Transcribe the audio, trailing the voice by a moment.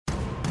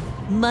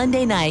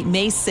Monday night,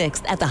 May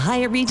 6th at the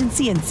Hyatt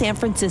Regency in San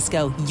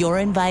Francisco. You're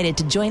invited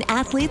to join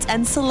athletes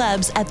and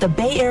celebs at the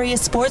Bay Area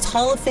Sports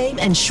Hall of Fame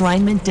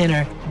Enshrinement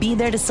Dinner. Be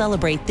there to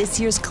celebrate this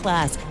year's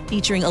class,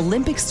 featuring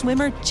Olympic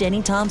swimmer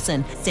Jenny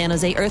Thompson, San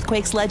Jose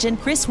Earthquakes legend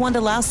Chris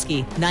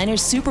Wondolowski,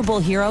 Niners Super Bowl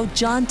hero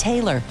John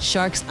Taylor,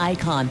 Sharks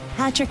icon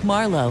Patrick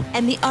Marleau,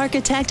 and the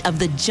architect of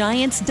the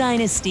Giants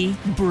dynasty,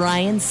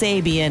 Brian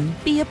Sabian.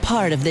 Be a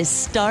part of this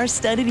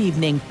star-studded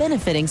evening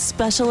benefiting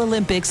Special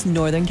Olympics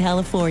Northern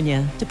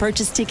California. To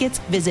purchase tickets,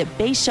 visit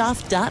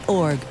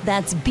bashoff.org.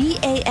 That's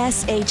BASHOF.org.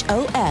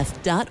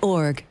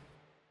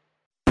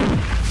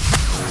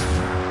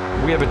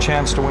 We have a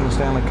chance to win the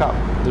Stanley Cup.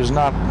 There's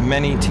not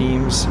many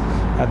teams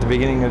at the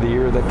beginning of the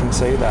year that can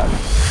say that.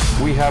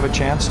 We have a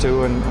chance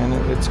to, and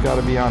it's got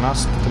to be on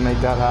us to make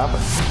that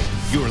happen.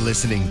 You're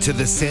listening to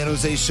the San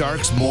Jose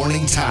Sharks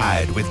Morning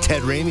Tide with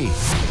Ted Ramey.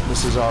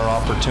 This is our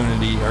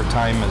opportunity. Our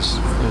time is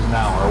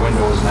now. Our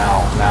window is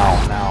now.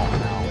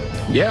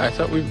 Yeah, I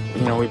thought we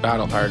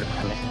battled hard.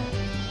 I mean,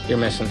 you're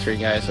missing three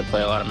guys that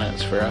play a lot of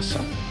minutes for us. So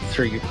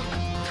three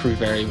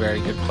very, very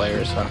good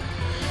players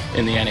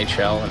in the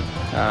NHL, and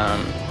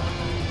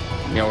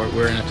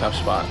we're in a tough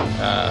spot.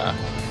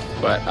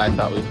 But I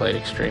thought we played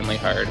extremely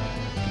hard.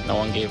 No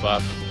one gave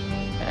up,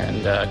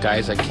 and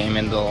guys that came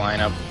into the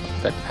lineup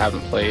that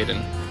haven't played in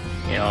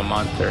a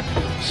month or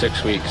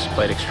 6 weeks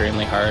played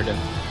extremely hard, and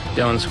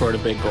Dylan scored a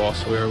big goal,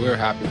 so we were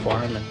happy for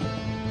him, and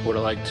would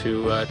have liked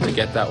to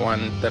get that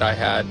one that I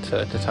had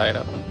to tie it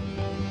up.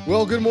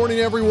 Well, good morning,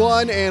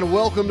 everyone, and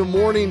welcome to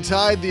Morning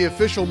Tide, the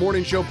official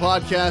morning show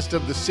podcast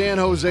of the San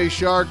Jose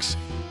Sharks.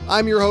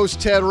 I'm your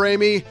host, Ted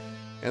Ramey,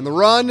 and the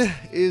run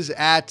is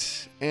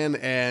at an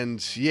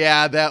end.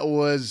 Yeah, that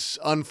was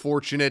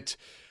unfortunate.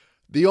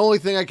 The only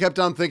thing I kept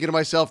on thinking to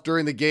myself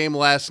during the game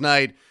last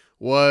night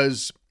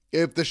was,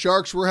 if the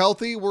Sharks were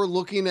healthy, we're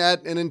looking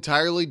at an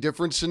entirely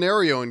different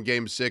scenario in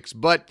Game 6,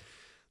 but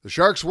the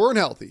Sharks weren't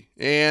healthy,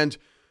 and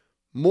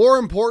more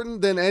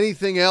important than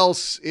anything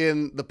else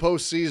in the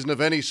postseason of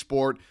any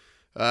sport,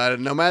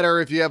 no matter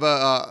if you have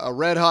a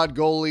red-hot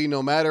goalie,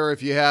 no matter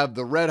if you have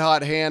the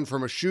red-hot hand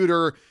from a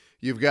shooter,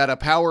 you've got a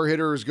power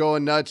hitter who's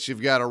going nuts,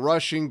 you've got a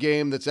rushing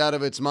game that's out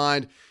of its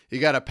mind, you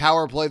got a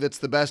power play that's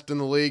the best in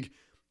the league,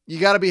 you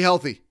got to be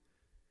healthy.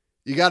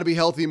 You got to be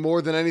healthy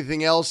more than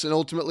anything else, and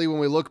ultimately when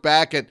we look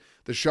back at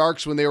the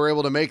Sharks when they were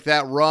able to make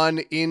that run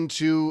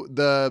into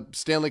the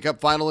Stanley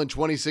Cup Final in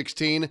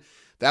 2016,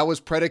 that was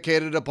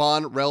predicated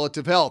upon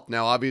relative health.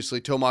 Now,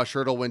 obviously, Tomas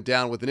Hertl went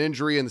down with an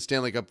injury in the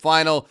Stanley Cup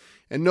Final,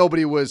 and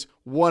nobody was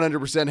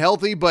 100%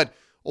 healthy, but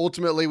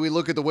ultimately, we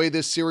look at the way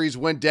this series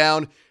went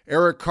down.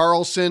 Erik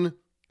Karlsson,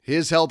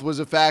 his health was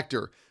a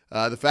factor.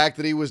 The fact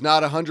that he was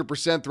not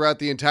 100% throughout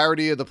the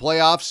entirety of the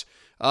playoffs,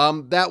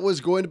 that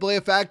was going to play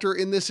a factor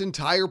in this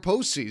entire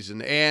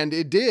postseason, and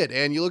it did.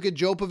 And you look at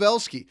Joe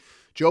Pavelski.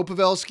 Joe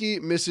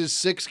Pavelski misses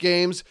 6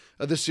 games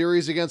of the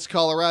series against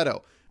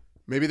Colorado.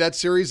 Maybe that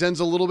series ends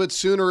a little bit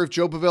sooner if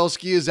Joe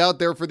Pavelski is out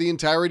there for the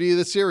entirety of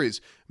the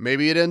series.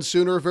 Maybe it ends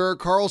sooner if Erik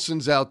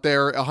Karlsson's out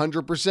there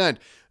 100%.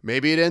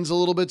 Maybe it ends a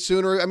little bit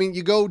sooner. I mean,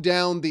 you go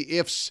down the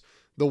ifs,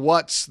 the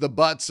whats, the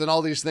buts, and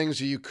all these things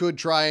that you could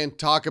try and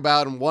talk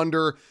about and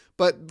wonder.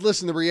 But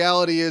listen, the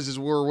reality is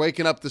we're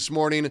waking up this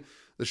morning,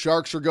 the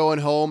Sharks are going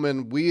home,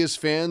 and we as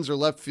fans are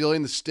left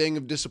feeling the sting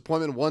of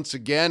disappointment once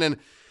again. And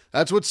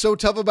that's what's so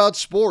tough about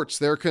sports.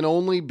 There can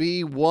only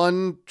be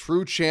one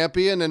true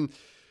champion, and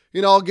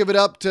I'll give it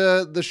up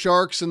to the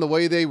Sharks and the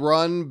way they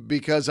run,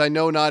 because I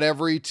know not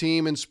every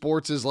team in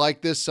sports is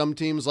like this. Some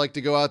teams like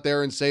to go out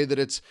there and say that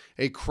it's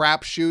a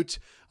crapshoot.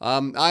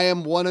 I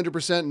am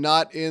 100%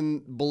 not in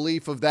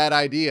belief of that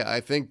idea.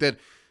 I think that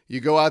you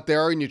go out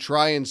there and you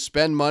try and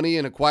spend money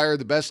and acquire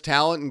the best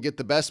talent and get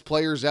the best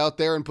players out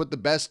there and put the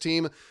best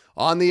team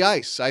on the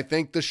ice. I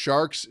think the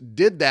Sharks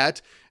did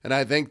that, and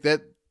I think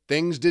that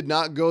things did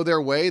not go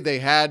their way. They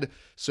had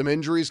some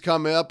injuries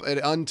come up at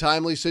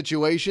untimely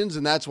situations,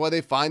 and that's why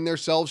they find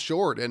themselves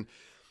short. And,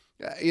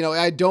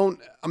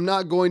 I'm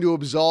not going to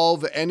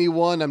absolve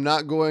anyone. I'm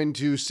not going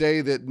to say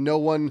that no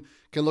one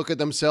can look at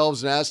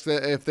themselves and ask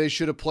that if they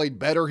should have played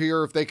better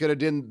here, if they could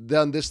have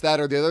done this, that,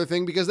 or the other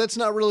thing, because that's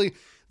not really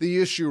the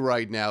issue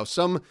right now.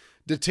 Some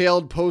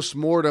detailed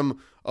postmortem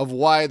of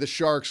why the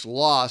Sharks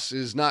lost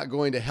is not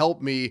going to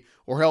help me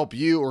or help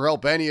you or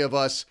help any of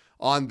us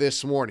on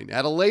this morning.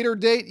 At a later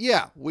date,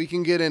 yeah, we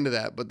can get into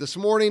that. But this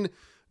morning,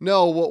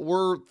 no, what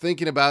we're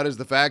thinking about is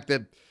the fact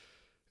that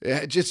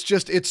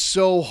it's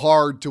so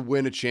hard to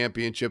win a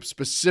championship,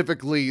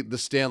 specifically the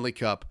Stanley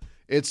Cup.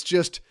 It's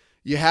just,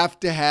 you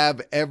have to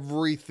have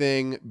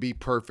everything be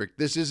perfect.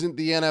 This isn't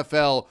the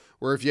NFL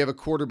where if you have a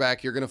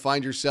quarterback, you're going to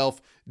find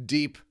yourself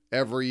deep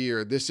every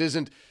year. This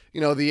isn't, the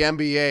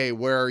NBA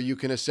where you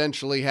can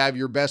essentially have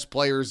your best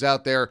players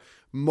out there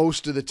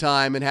most of the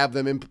time and have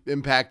them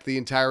impact the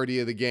entirety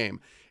of the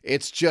game.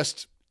 It's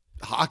just,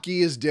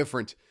 hockey is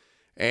different,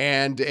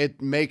 and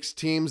it makes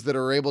teams that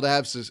are able to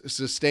have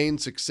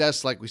sustained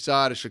success like we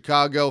saw out of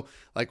Chicago,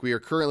 like we are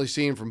currently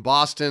seeing from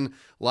Boston,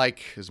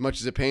 like, as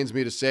much as it pains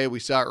me to say, we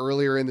saw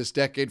earlier in this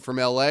decade from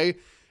LA.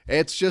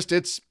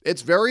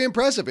 It's very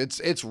impressive.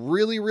 It's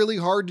really, really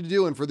hard to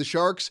do. And for the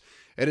Sharks,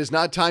 it is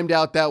not timed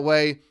out that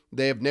way.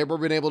 They have never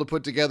been able to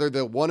put together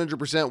the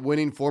 100%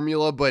 winning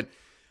formula. But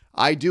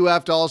I do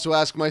have to also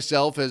ask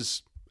myself,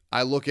 as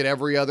I look at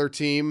every other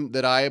team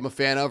that I am a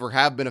fan of or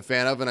have been a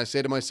fan of, and I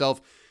say to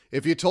myself,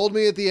 if you told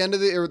me at the end of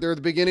the, or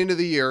the beginning of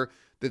the year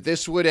that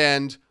this would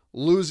end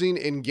losing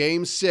in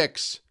Game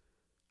 6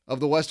 of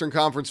the Western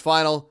Conference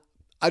Final,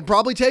 I'd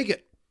probably take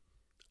it.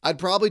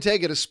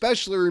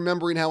 Especially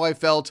remembering how I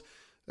felt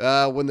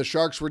when the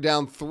Sharks were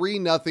down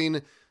 3-0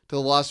 to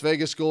the Las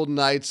Vegas Golden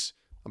Knights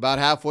about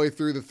halfway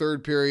through the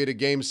third period of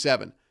Game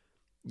 7.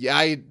 Yeah,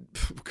 I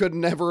could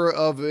never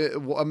have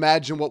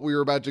imagined what we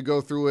were about to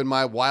go through in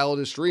my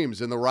wildest dreams.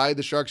 And the ride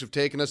the Sharks have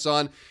taken us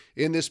on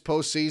in this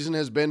postseason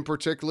has been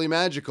particularly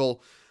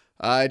magical.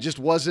 It just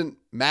wasn't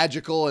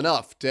magical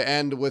enough to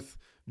end with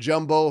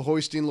Jumbo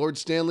hoisting Lord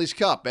Stanley's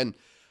Cup. And,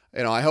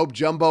 I hope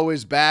Jumbo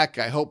is back.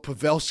 I hope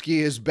Pavelski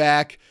is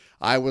back.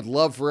 I would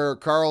love for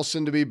Erik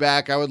Karlsson to be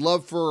back. I would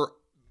love for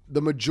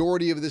the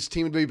majority of this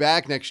team to be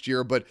back next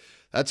year, but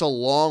that's a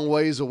long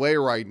ways away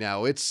right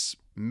now. It's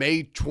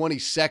May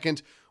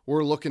 22nd.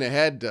 We're looking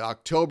ahead to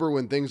October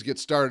when things get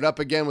started up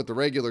again with the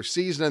regular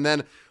season, and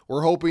then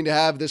we're hoping to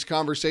have this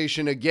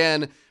conversation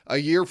again a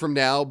year from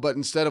now, but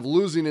instead of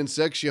losing in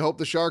 6, you hope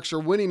the Sharks are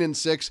winning in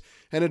 6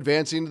 and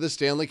advancing to the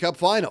Stanley Cup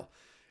Final.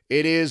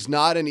 It is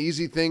not an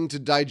easy thing to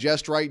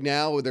digest right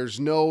now. There's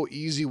no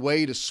easy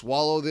way to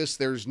swallow this.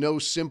 There's no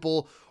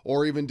simple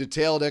or even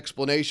detailed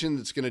explanation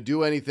that's going to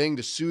do anything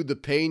to soothe the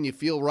pain you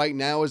feel right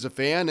now as a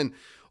fan. And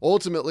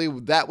ultimately,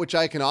 that which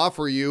I can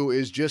offer you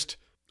is just,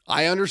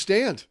 I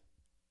understand.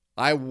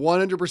 I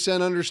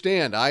 100%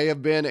 understand. I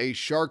have been a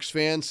Sharks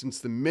fan since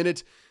the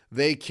minute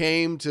they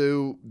came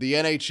to the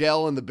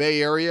NHL in the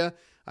Bay Area.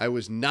 I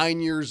was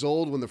 9 years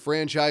old when the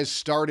franchise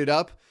started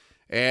up.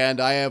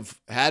 And I have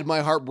had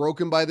my heart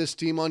broken by this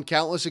team on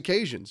countless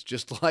occasions,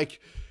 just like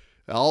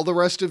all the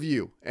rest of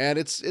you. And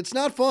it's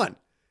not fun.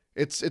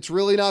 It's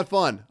really not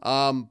fun.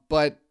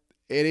 But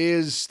it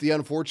is the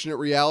unfortunate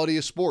reality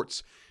of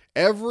sports.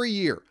 Every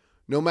year,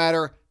 no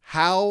matter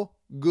how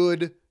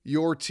good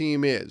your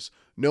team is,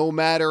 no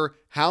matter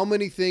how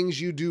many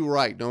things you do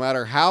right, no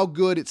matter how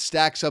good it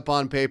stacks up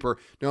on paper,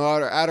 no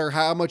matter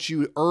how much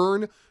you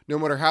earn, no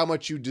matter how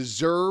much you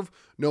deserve,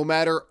 no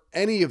matter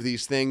any of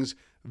these things,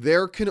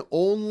 there can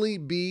only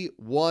be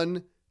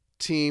one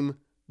team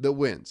that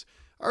wins.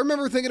 I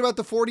remember thinking about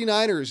the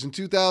 49ers in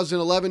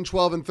 2011,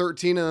 12, and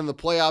 13, and then the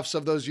playoffs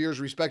of those years,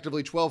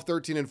 respectively, 12,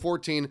 13, and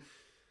 14.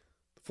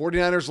 The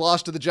 49ers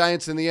lost to the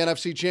Giants in the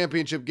NFC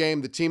Championship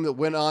game, the team that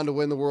went on to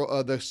win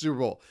the Super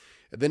Bowl.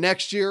 The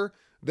next year,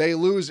 they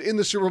lose in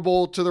the Super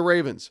Bowl to the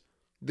Ravens.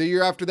 The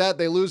year after that,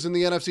 they lose in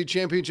the NFC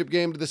Championship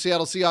game to the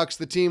Seattle Seahawks,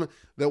 the team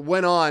that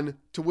went on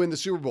to win the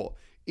Super Bowl.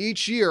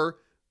 Each year,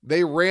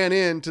 they ran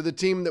into the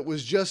team that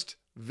was just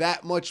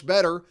that much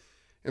better.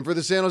 And for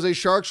the San Jose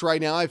Sharks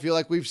right now, I feel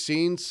like we've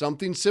seen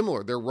something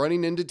similar. They're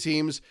running into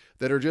teams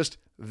that are just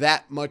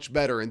that much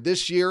better. And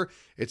this year,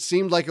 it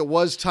seemed like it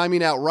was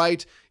timing out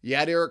right. You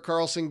had Erik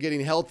Karlsson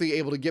getting healthy,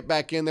 able to get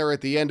back in there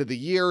at the end of the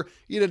year.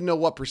 You didn't know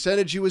what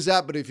percentage he was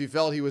at, but if you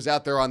felt he was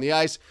out there on the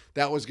ice,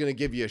 that was going to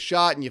give you a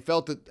shot. And you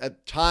felt that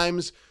at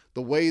times,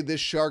 the way this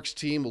Sharks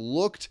team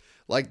looked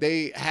like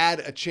they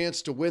had a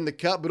chance to win the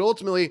Cup. But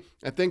ultimately,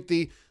 I think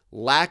the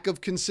lack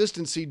of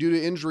consistency due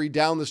to injury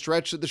down the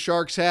stretch that the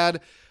Sharks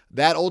had,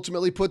 that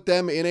ultimately put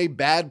them in a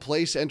bad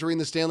place entering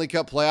the Stanley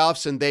Cup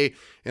playoffs. And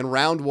in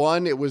round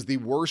 1, it was the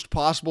worst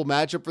possible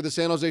matchup for the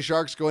San Jose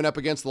Sharks going up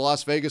against the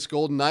Las Vegas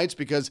Golden Knights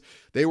because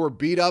they were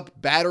beat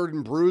up, battered,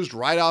 and bruised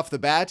right off the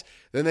bat.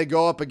 Then they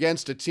go up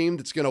against a team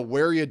that's going to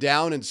wear you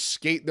down and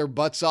skate their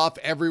butts off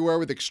everywhere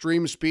with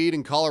extreme speed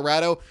in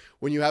Colorado.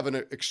 When you have an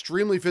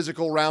extremely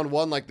physical round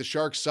 1 like the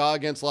Sharks saw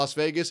against Las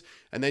Vegas,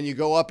 and then you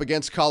go up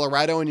against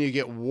Colorado and you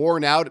get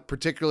worn out,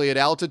 particularly at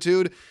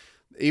altitude.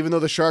 Even though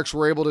the Sharks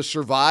were able to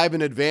survive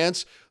and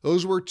advance,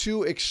 those were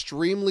 2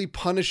 extremely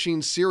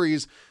punishing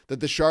series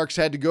that the Sharks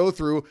had to go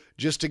through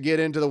just to get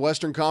into the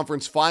Western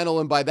Conference Final.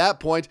 And by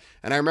that point,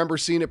 and I remember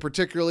seeing it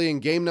particularly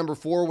in game number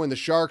 4 when the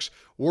Sharks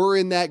were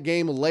in that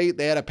game late,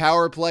 they had a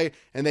power play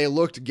and they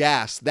looked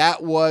gassed.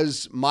 That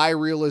was my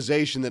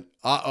realization that,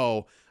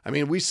 I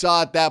mean, we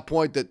saw at that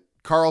point that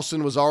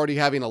Karlsson was already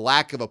having a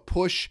lack of a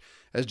push,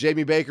 as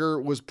Jamie Baker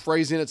was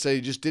praising it, so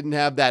he just didn't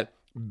have that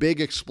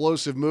big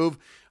explosive move.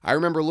 I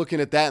remember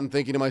looking at that and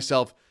thinking to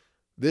myself,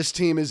 this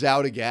team is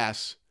out of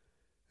gas.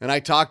 And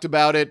I talked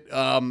about it,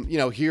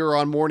 here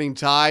on Morning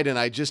Tide, and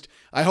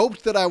I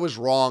hoped that I was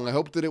wrong. I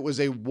hoped that it was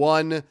a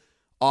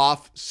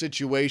one-off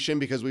situation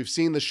because we've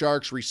seen the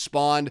Sharks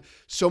respond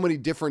so many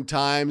different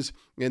times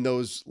in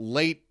those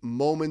late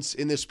moments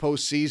in this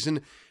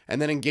postseason.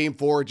 And then in Game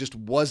 4, it just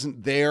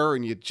wasn't there,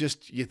 and you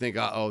think,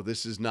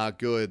 this is not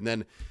good. And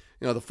then,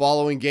 the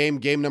following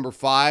game number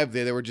 5,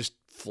 they were just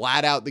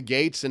flat out the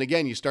gates. And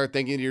again, you start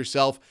thinking to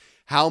yourself,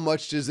 how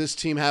much does this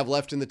team have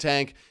left in the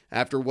tank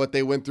after what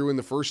they went through in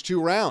the first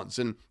 2 rounds?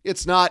 And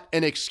it's not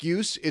an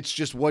excuse. It's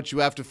just what you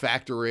have to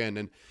factor in.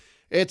 And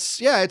it's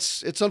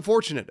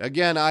unfortunate.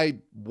 Again, I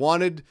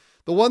wanted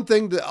the one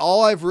thing that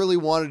all I've really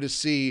wanted to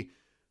see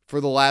for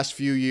the last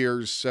few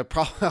years,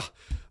 probably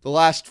the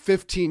last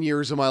 15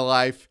 years of my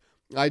life,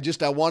 I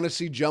want to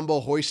see Jumbo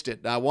hoist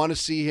it. I want to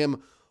see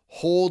him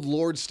hold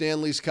Lord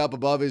Stanley's Cup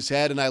above his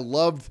head, and I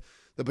loved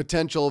the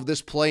potential of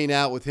this playing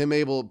out with him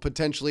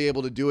potentially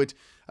able to do it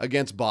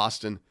against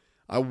Boston.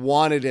 I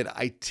wanted it.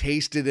 I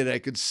tasted it. I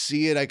could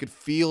see it. I could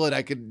feel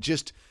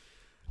it.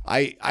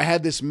 I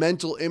had this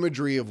mental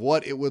imagery of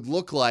what it would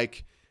look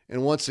like.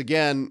 And once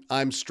again,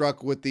 I'm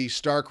struck with the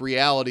stark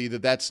reality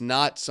that that's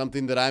not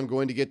something that I'm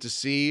going to get to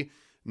see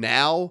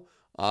now.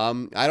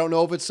 I don't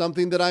know if it's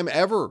something that I'm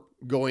ever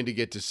going to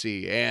get to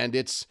see. And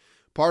it's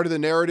part of the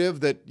narrative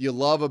that you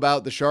love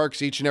about the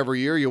Sharks each and every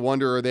year. You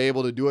wonder, are they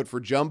able to do it for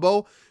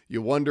Jumbo?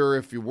 You wonder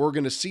if you were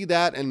going to see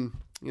that. And,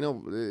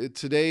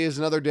 today is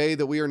another day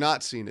that we are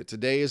not seeing it.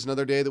 Today is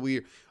another day that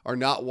we are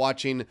not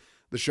watching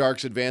the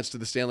Sharks advance to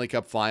the Stanley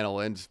Cup final.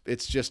 And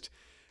it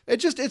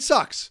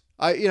sucks.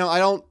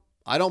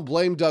 I don't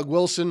blame Doug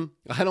Wilson.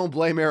 I don't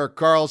blame Erik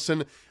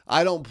Karlsson.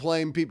 I don't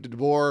blame Pete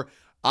DeBoer.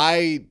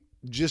 I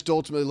just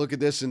ultimately look at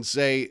this and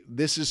say,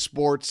 this is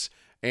sports.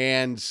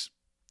 And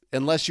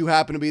unless you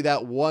happen to be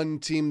that one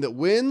team that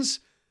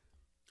wins,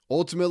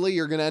 ultimately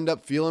you're going to end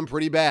up feeling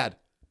pretty bad.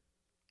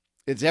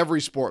 It's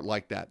every sport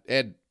like that.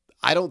 And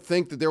I don't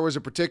think that there was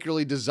a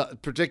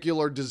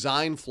particular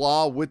design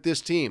flaw with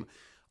this team.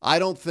 I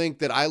don't think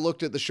that I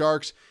looked at the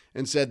Sharks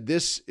and said,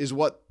 this is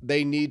what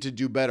they need to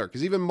do better.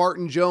 Because even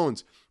Martin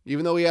Jones,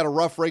 even though he had a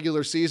rough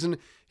regular season,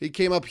 he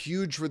came up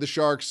huge for the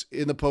Sharks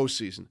in the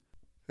postseason.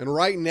 And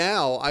right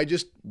now, I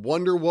just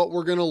wonder what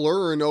we're going to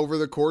learn over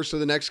the course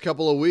of the next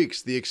couple of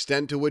weeks, the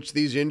extent to which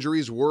these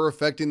injuries were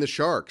affecting the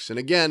Sharks. And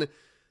again,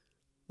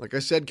 like I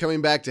said,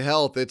 coming back to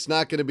health, it's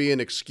not going to be an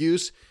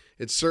excuse.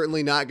 It's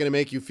certainly not going to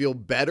make you feel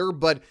better,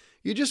 but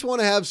you just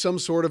want to have some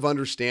sort of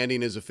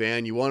understanding as a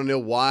fan. You want to know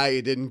why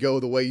it didn't go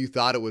the way you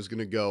thought it was going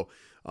to go.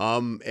 I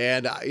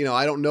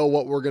don't know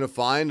what we're going to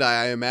find.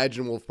 I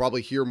imagine we'll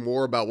probably hear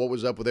more about what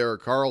was up with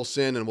Erik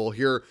Karlsson, and we'll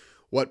hear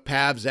what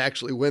Pavs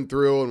actually went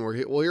through, and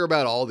we'll hear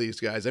about all these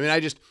guys. I mean, I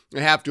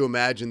have to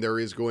imagine there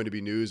is going to be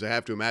news. I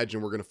have to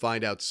imagine we're going to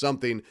find out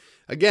something.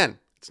 Again,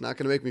 it's not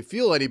going to make me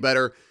feel any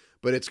better,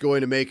 but it's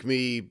going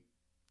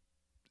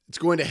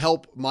to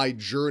help my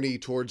journey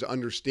towards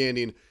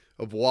understanding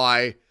of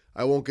why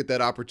I won't get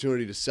that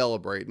opportunity to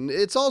celebrate. And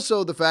it's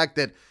also the fact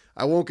that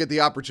I won't get the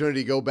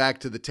opportunity to go back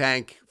to the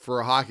tank for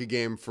a hockey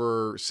game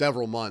for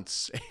several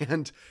months.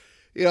 And,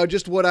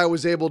 just what I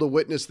was able to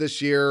witness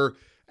this year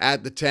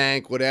at the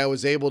tank, what I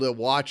was able to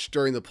watch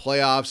during the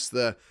playoffs,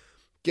 the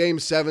Game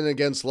 7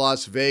 against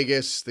Las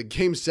Vegas, the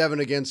Game 7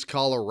 against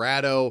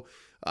Colorado,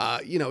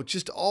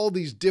 just all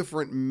these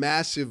different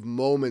massive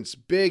moments,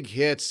 big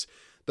hits,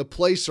 the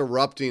place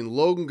erupting,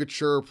 Logan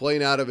Couture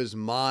playing out of his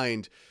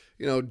mind,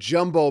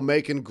 Jumbo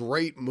making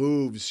great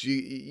moves,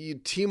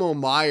 Timo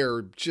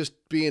Meier just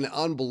being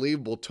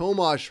unbelievable,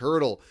 Tomas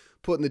Hertl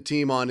putting the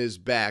team on his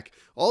back,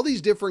 all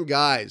these different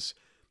guys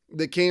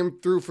that came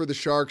through for the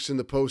Sharks in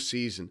the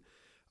postseason.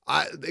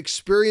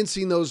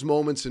 Experiencing those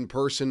moments in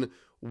person,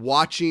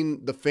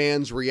 watching the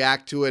fans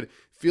react to it,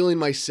 feeling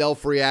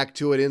myself react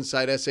to it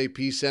inside SAP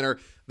Center,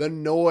 the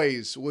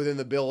noise within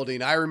the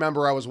building. I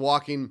remember I was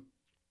walking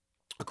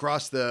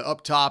across the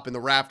up top in the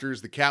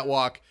rafters, the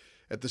catwalk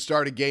at the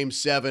start of Game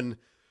 7,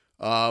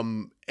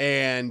 and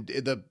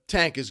the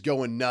tank is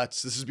going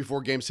nuts. This is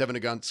before Game 7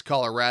 against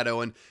Colorado.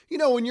 And,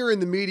 when you're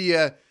in the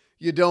media,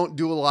 you don't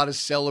do a lot of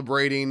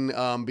celebrating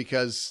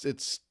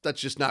because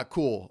that's just not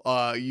cool.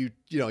 You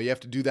have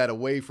to do that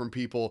away from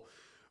people.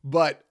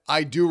 But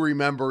I do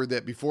remember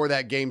that before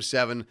that Game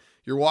 7,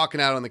 you're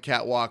walking out on the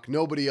catwalk.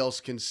 Nobody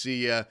else can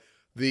see you.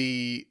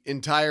 The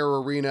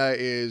entire arena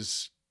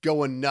is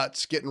going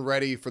nuts, getting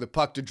ready for the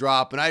puck to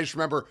drop. And I just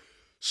remember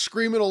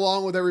screaming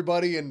along with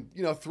everybody and,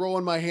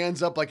 throwing my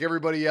hands up like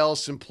everybody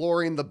else,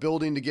 imploring the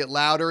building to get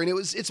louder. And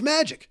it's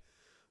magic.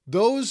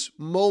 Those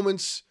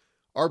moments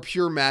are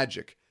pure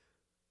magic.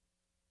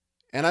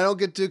 And I don't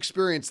get to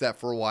experience that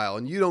for a while.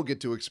 And you don't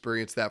get to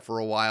experience that for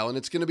a while. And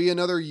it's going to be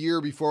another year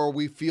before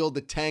we feel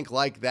the tank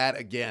like that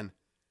again.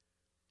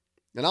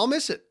 And I'll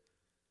miss it.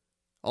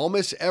 I'll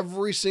miss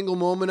every single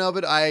moment of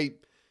it.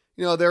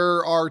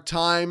 There are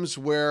times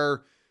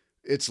where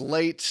it's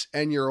late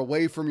and you're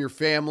away from your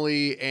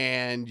family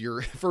and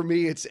for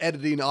me, it's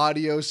editing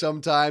audio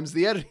sometimes.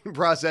 The editing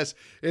process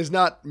is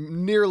not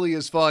nearly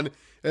as fun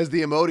as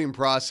the emoting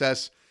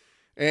process.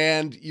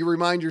 And you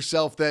remind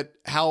yourself that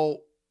how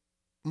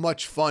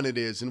much fun it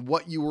is and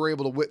what you were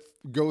able to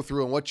go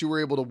through and what you were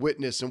able to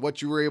witness and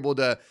what you were able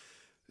to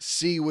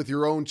see with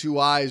your own two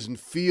eyes and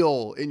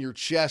feel in your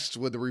chest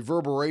with the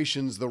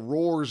reverberations, the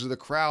roars of the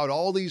crowd,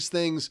 all these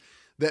things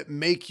that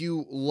make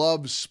you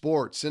love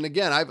sports. And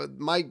again,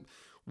 my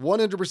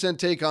 100%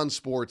 take on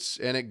sports,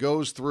 and it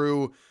goes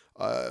through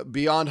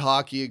beyond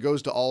hockey. It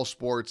goes to all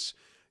sports.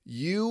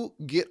 You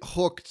get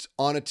hooked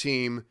on a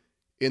team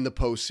in the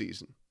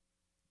postseason.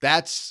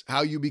 That's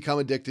how you become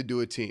addicted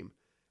to a team.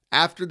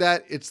 After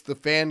that, it's the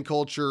fan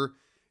culture.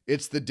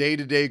 It's the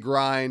day-to-day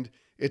grind.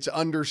 It's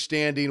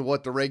understanding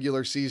what the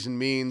regular season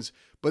means.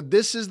 But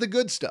this is the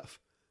good stuff.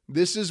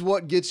 This is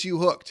what gets you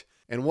hooked.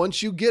 And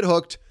once you get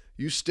hooked,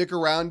 you stick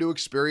around to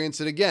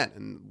experience it again.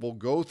 And we'll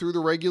go through the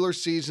regular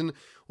season.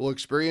 We'll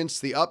experience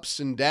the ups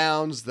and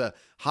downs, the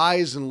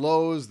highs and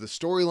lows, the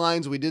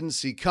storylines we didn't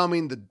see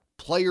coming, the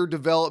player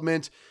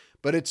development.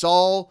 But it's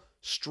all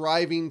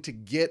striving to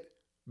get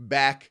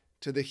back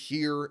to the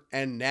here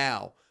and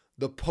now,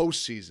 the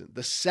postseason,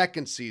 the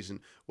second season,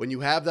 when you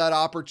have that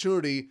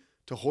opportunity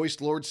to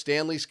hoist Lord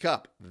Stanley's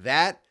Cup.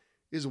 That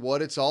is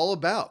what it's all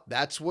about.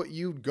 That's what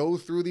you go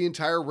through the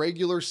entire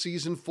regular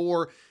season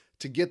for,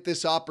 to get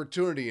this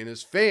opportunity. And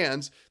as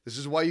fans, this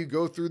is why you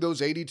go through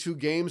those 82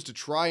 games, to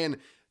try and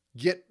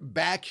get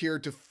back here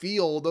to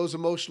feel those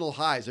emotional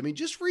highs. I mean,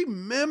 just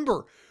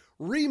remember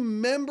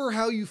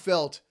how you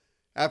felt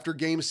after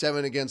Game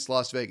 7 against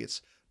Las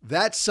Vegas.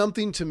 That's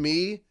something to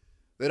me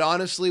that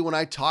honestly, when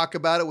I talk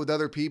about it with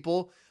other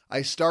people,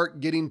 I start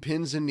getting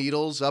pins and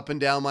needles up and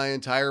down my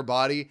entire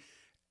body.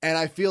 And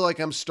I feel like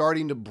I'm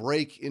starting to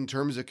break in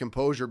terms of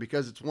composure,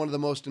 because it's one of the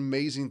most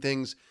amazing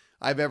things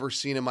I've ever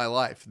seen in my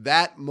life.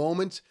 That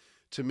moment,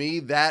 to me,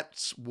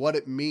 that's what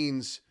it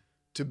means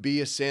to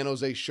be a San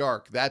Jose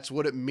Shark. That's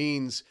what it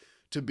means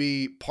to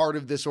be part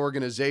of this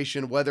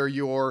organization, whether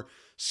you're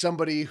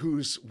somebody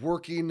who's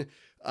working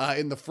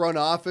in the front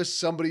office,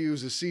 somebody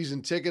who's a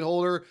season ticket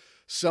holder,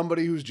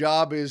 somebody whose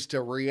job is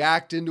to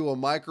react into a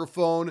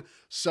microphone,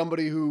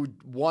 somebody who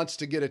wants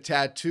to get a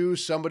tattoo,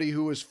 somebody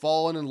who has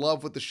fallen in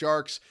love with the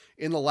Sharks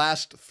in the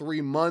last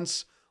 3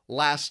 months,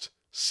 last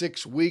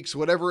 6 weeks,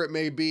 whatever it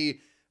may be.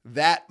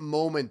 That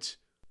moment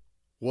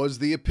was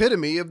the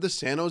epitome of the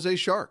San Jose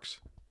Sharks.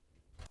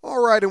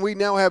 All right, and we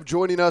now have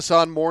joining us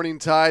on Morning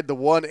Tide, the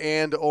one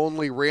and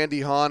only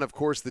Randy Hahn, of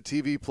course, the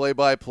TV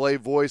play-by-play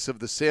voice of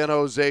the San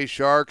Jose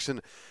Sharks.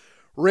 And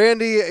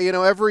Randy,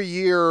 every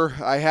year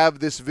I have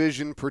this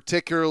vision,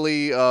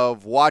 particularly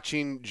of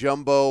watching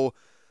Jumbo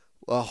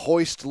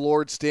hoist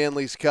Lord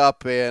Stanley's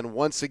Cup, and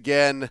once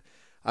again,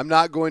 I'm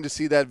not going to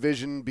see that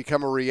vision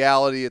become a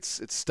reality.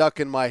 It's stuck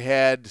in my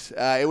head.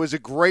 It was a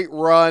great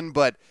run,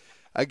 but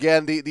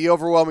again, the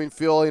overwhelming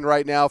feeling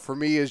right now for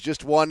me is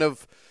just one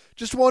of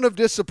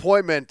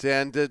disappointment.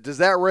 And does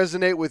that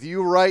resonate with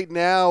you right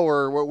now,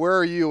 or where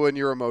are you in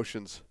your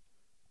emotions?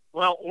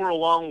 Well, we're a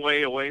long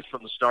way away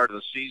from the start of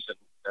the season.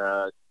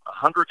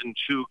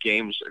 102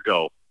 games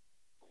ago,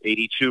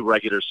 82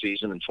 regular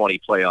season and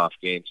 20 playoff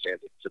games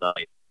ending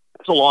tonight.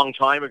 That's a long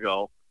time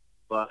ago,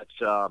 but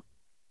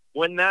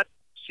when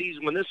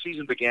this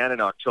season began in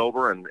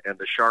October, and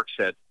the Sharks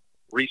had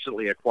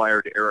recently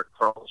acquired Erik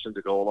Karlsson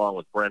to go along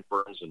with Brent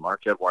Burns and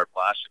Marc-Edouard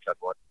Vlasic,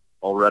 what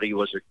already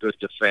was a good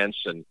defense,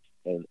 and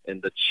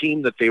the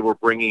team that they were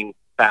bringing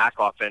back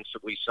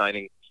offensively,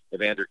 signing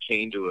Evander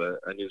Kane to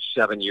a new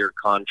 7-year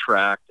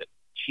contract, and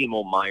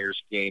Timo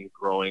Meyer's game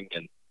growing,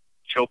 and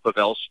Joe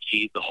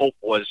Pavelski. The hope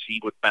was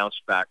he would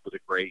bounce back with a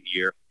great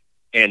year,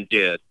 and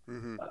did.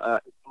 Mm-hmm.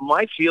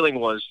 My feeling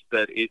was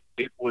that it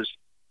was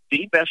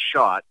the best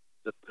shot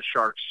that the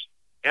Sharks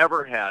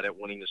ever had at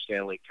winning the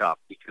Stanley Cup,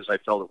 because I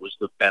felt it was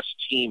the best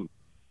team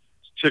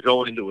to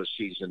go into a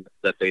season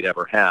that they'd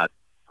ever had.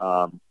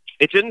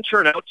 It didn't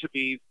turn out to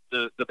be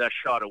the best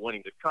shot of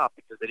winning the Cup,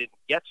 because they didn't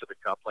get to the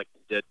Cup like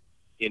they did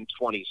in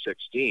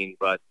 2016,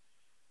 but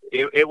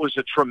it was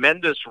a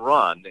tremendous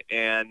run,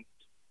 and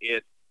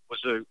it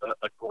was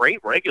a great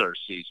regular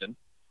season,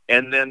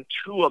 and then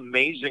 2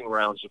 amazing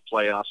rounds of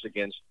playoffs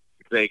against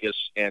Vegas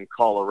and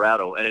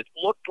Colorado, and it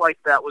looked like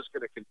that was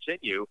going to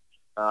continue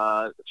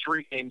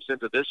 3 games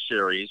into this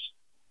series.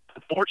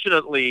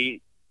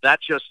 Unfortunately, that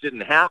just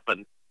didn't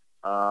happen.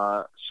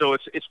 So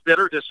it's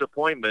bitter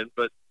disappointment,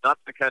 but not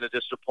the kind of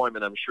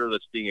disappointment I'm sure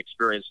that's being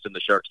experienced in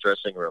the Sharks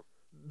dressing room.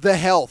 The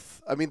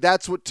health. I mean,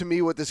 that's what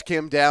this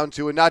came down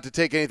to, and not to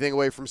take anything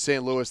away from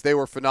St. Louis. They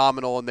were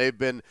phenomenal, and they've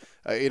been,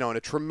 in a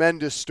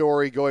tremendous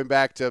story, going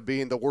back to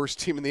being the worst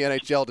team in the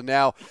NHL to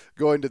now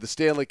going to the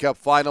Stanley Cup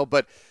final.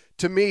 But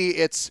to me,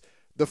 it's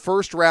the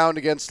first round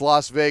against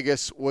Las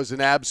Vegas was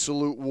an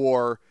absolute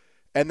war.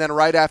 And then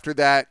right after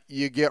that,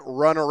 you get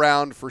run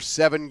around for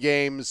 7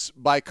 games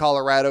by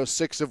Colorado,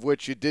 6 of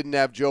which you didn't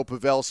have Joe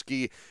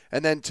Pavelski.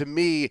 And then to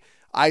me,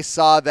 I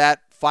saw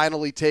that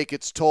finally take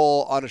its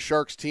toll on a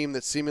Sharks team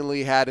that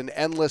seemingly had an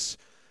endless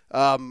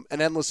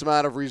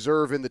amount of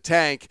reserve in the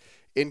tank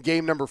in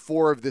game number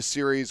 4 of this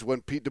series,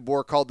 when Pete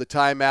DeBoer called the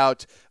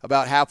timeout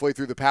about halfway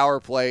through the power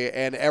play,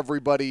 and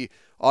everybody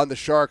on the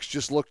Sharks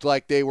just looked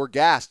like they were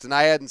gassed. And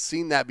I hadn't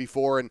seen that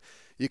before. And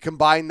you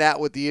combine that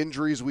with the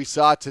injuries we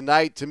saw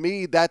tonight. To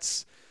me,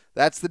 that's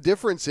the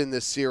difference in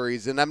this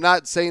series. And I'm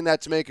not saying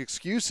that to make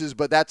excuses,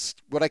 but that's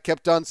what I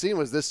kept on seeing.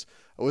 Was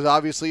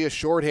obviously a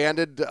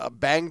shorthanded,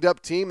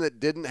 banged-up team that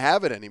didn't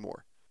have it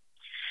anymore.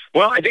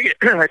 Well, I think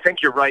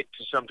you're right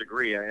to some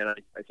degree, and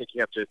I think you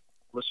have to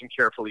listen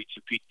carefully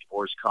to Pete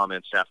DeBoer's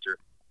comments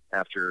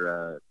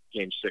after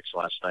Game 6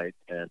 last night.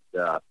 And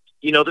the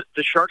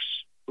Sharks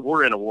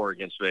were in a war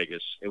against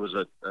Vegas. It was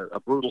a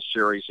brutal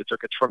series. It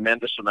took a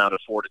tremendous amount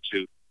of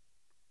fortitude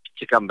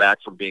to come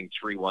back from being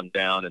 3-1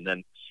 down, and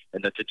then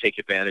and then to take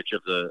advantage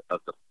of the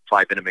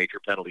 5-minute major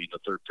penalty in the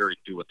third period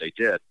and do what they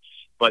did.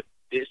 But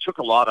it took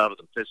a lot out of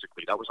them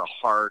physically. That was a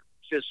hard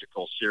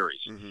physical series.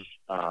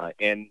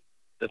 And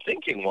the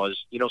thinking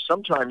was,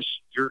 sometimes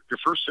your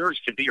first series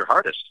can be your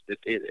hardest.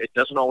 It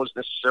doesn't always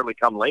necessarily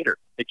come later.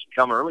 It can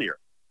come earlier.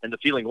 And the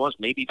feeling was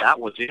maybe that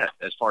was it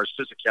as far as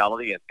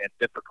physicality and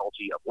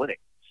difficulty of winning.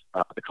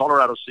 The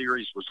Colorado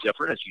series was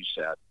different, as you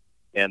said,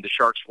 and the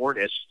Sharks weren't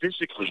as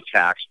physically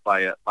taxed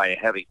by a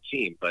heavy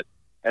team. But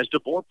as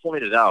DeBoer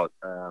pointed out,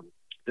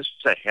 this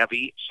is a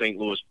heavy St.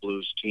 Louis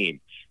Blues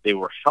team. They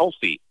were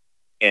healthy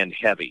and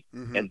heavy,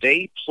 and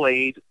they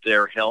played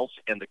their health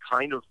and the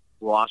kind of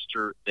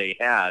roster they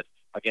had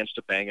against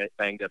a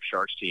banged-up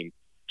Sharks team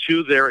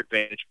to their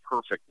advantage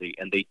perfectly,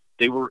 and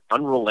they were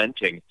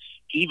unrelenting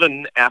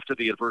even after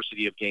the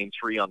adversity of Game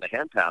 3 on the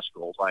hand pass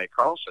goal by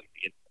Karlsson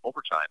in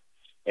overtime.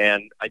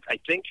 And I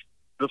think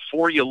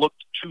before you look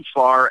too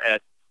far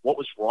at what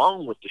was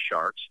wrong with the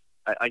Sharks,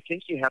 I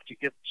think you have to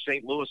give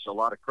St. Louis a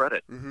lot of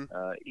credit.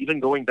 Even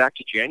going back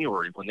to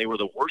January when they were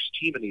the worst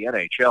team in the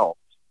NHL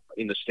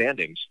in the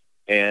standings,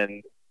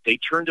 and they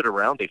turned it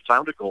around. They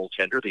found a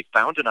goaltender. They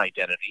found an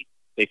identity.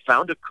 They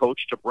found a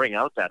coach to bring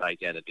out that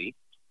identity.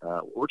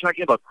 We're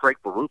talking about Craig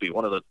Berube,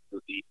 one of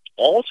the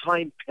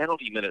all-time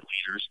penalty minute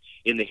leaders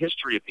in the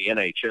history of the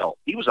NHL.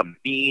 He was a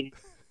mean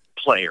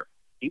player.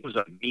 He was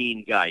a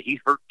mean guy. He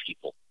hurt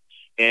people.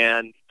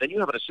 And then you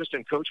have an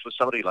assistant coach with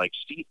somebody like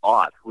Steve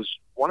Ott, who's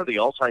one of the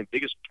all-time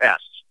biggest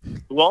pests,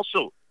 who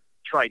also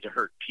tried to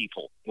hurt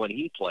people when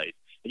he played.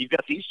 And you've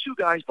got these two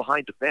guys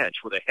behind the bench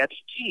with a heavy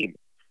team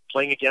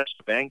playing against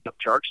a banged-up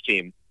Sharks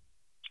team,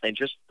 and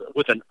just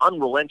with an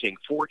unrelenting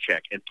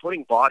forecheck and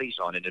putting bodies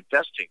on and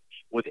investing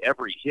with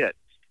every hit.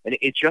 And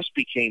it just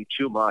became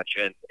too much.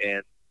 And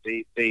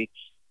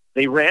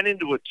they ran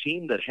into a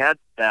team that had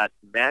that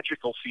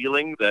magical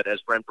feeling that,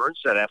 as Brent Burns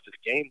said after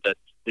the game, that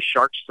the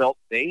Sharks felt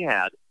they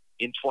had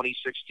in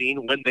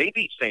 2016 when they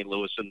beat St.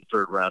 Louis in the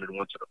third round and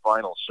went to the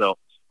finals. So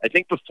I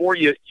think before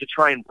you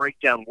try and break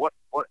down what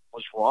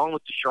was wrong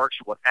with the Sharks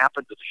or what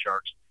happened to the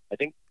Sharks, I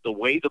think the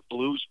way the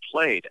Blues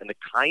played and the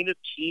kind of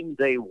team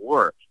they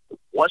were, it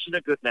wasn't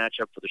a good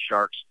matchup for the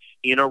Sharks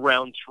in a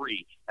round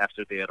 3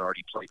 after they had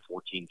already played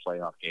 14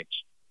 playoff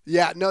games.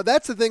 Yeah, no,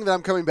 that's the thing that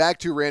I'm coming back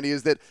to, Randy,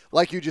 is that,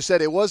 like you just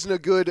said, it wasn't a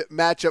good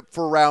matchup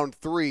for round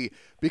 3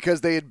 because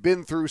they had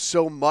been through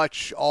so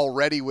much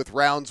already with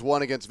rounds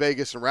 1 against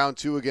Vegas and round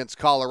 2 against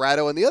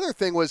Colorado. And the other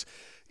thing was,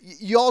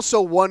 you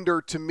also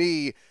wonder, to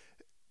me,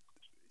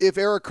 if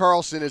Erik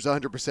Karlsson is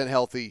 100%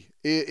 healthy,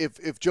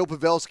 if Joe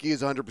Pavelski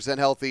is 100%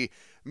 healthy,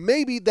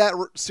 maybe that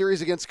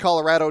series against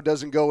Colorado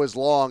doesn't go as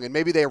long, and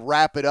maybe they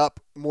wrap it up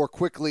more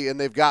quickly and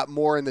they've got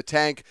more in the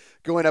tank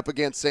going up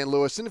against St.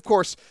 Louis. And, of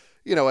course,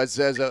 as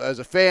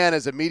a fan,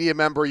 as a media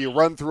member, you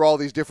run through all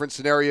these different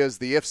scenarios,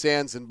 the ifs,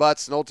 ands, and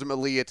buts, and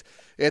ultimately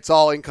it's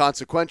all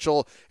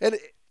inconsequential. And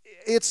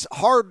it's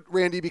hard,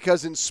 Randy,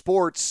 because in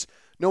sports,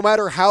 no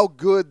matter how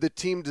good the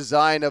team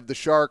design of the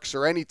Sharks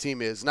or any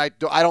team is, and I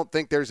don't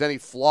think there's any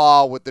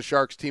flaw with the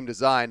Sharks team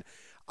design,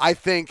 I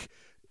think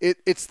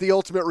it's the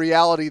ultimate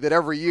reality that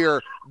every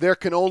year there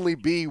can only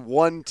be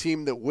one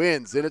team that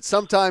wins. And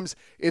sometimes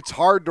it's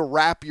hard to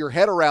wrap your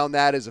head around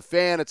that as a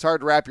fan. It's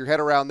hard to wrap your head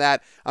around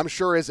that. I'm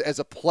sure as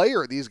a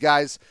player, these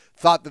guys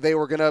thought that they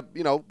were going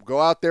to, go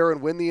out there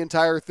and win the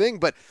entire thing.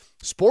 But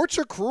sports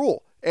are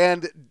cruel,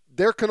 and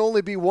there can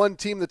only be one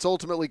team that's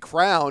ultimately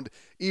crowned,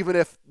 even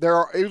if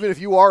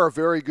you are a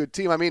very good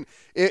team. I mean,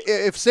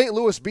 if St.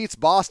 Louis beats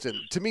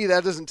Boston, to me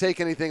that doesn't take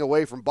anything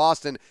away from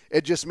Boston.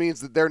 It just means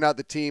that they're not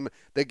the team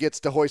that gets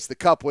to hoist the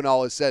cup when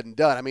all is said and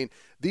done. I mean,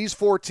 these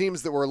 4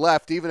 teams that were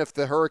left, even if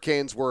the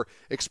Hurricanes were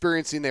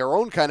experiencing their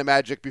own kind of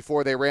magic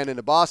before they ran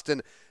into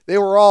Boston, they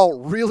were all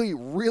really,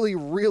 really,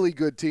 really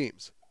good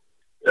teams.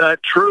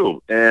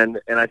 True,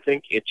 and I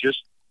think it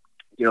just,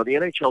 the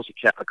NHL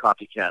is a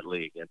copycat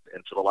league, and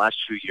for the last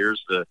 2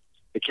 years, the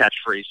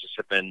catchphrases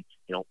have been,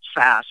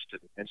 fast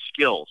and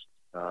skilled,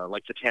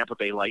 like the Tampa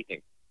Bay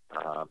Lightning.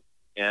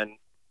 And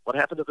what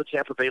happened to the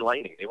Tampa Bay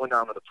Lightning? They went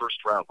down in the first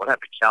round. What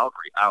happened to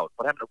Calgary? Out.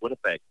 What happened to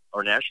Winnipeg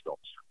or Nashville?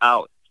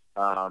 Out.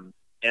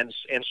 And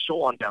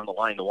so on down the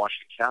line, the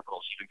Washington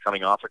Capitals even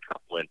coming off a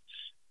cup win.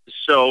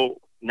 So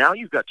now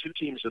you've got 2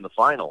 teams in the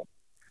final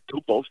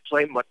who both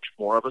play much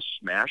more of a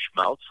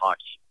smash-mouth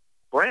hockey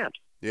brand.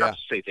 Yeah. Not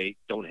to say they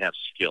don't have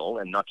skill,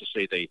 and not to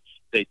say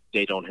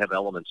they don't have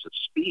elements of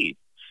speed,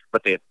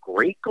 but they have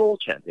great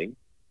goaltending,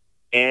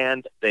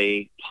 and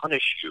they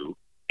punish you,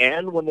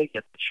 and when they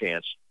get the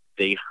chance,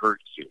 they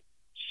hurt you.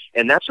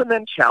 And that's a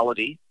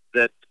mentality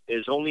that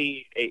is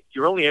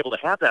you're only able to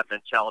have that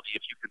mentality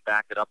if you can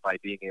back it up by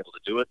being able to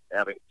do it,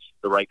 having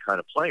the right kind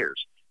of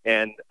players.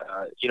 And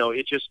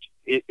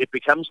it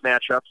becomes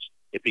matchups,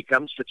 it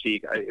becomes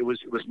fatigue. It was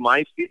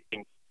my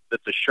feeling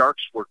that the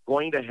Sharks were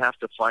going to have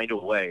to find a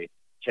way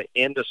to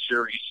end a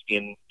series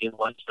in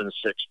less than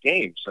 6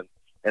 games.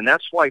 And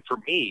that's why, for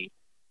me,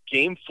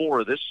 Game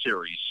 4 of this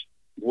series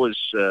was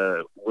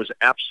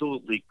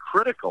absolutely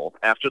critical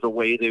after the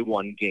way they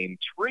won Game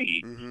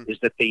 3, is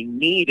that they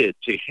needed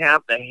to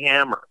have the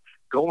hammer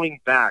going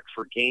back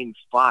for Game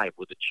 5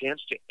 with a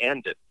chance to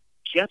end it,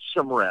 get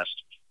some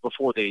rest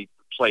before they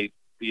play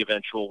the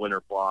eventual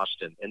winner,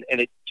 Boston. And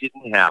it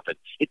didn't happen.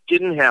 It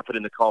didn't happen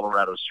in the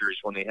Colorado series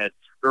when they had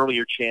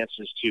earlier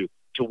chances to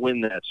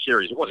win that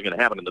series. It wasn't going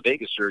to happen in the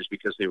Vegas series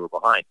because they were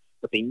behind,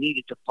 but they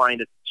needed to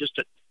find just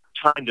a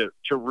time to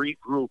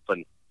regroup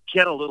and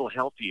get a little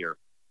healthier.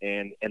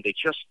 And they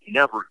just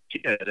never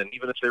did. And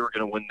even if they were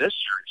going to win this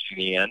series in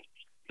the end,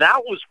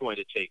 that was going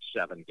to take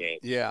 7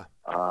 games. Yeah.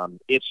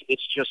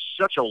 It's just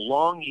such a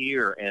long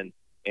year, and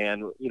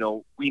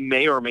we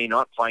may or may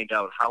not find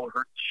out how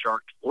hurt the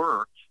Sharks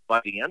were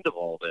by the end of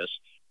all this.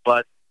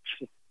 But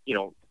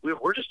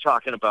we're just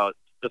talking about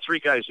the 3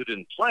 guys who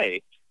didn't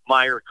play: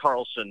 Meier,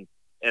 Karlsson,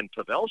 and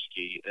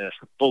Pavelski.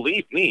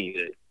 Believe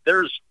me,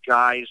 there's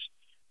guys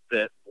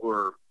that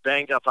were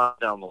banged up on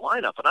down the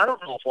lineup, and I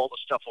don't know if all the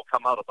stuff will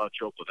come out about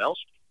Joe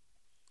Pavelski,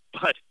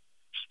 but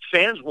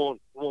fans won't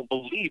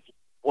believe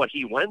what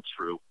he went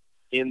through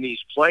in these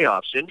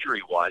playoffs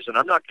injury-wise, and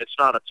it's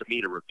not up to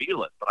me to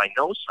reveal it, but I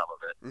know some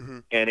of it. Mm-hmm.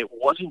 And it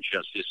wasn't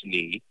just his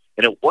knee,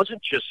 and it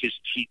wasn't just his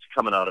teeth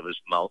coming out of his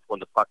mouth when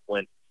the puck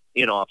went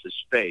in off his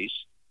face,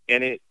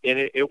 and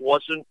it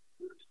wasn't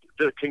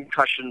the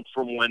concussion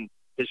from when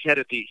his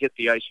head hit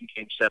the ice in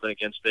Game 7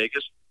 against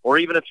Vegas, or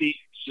even if he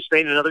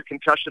sustained another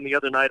concussion the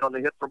other night on the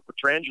hit from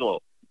Pietrangelo.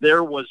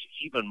 There was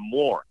even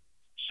more.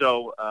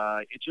 So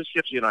it just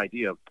gives you an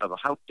idea of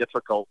how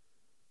difficult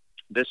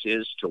this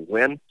is to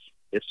win.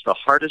 It's the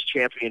hardest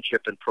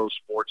championship in pro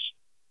sports.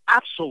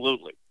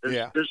 Absolutely.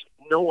 There's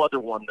no other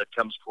one that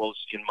comes close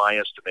in my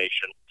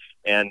estimation.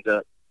 And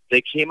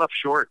they came up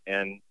short,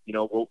 and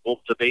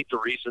we'll debate the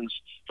reasons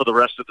for the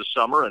rest of the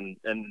summer, and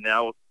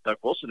now Doug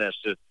Wilson has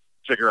to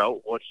figure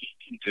out what he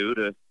can do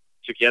to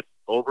get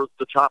over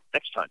the top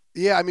next time.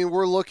 Yeah, I mean,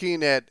 we're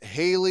looking at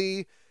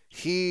Haley,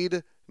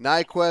 Heed,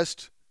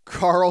 Nyquist,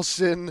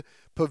 Karlsson,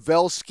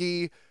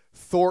 Pavelski,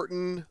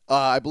 Thornton,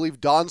 I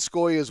believe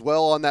Donskoy as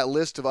well on that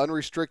list of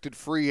unrestricted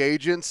free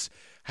agents.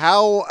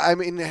 How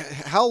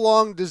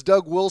long does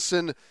Doug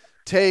Wilson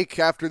take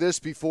after this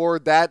before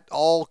that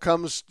all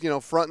comes,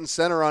 front and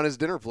center on his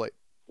dinner plate?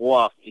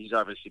 Well, he's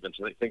obviously been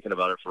thinking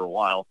about it for a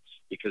while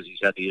because he's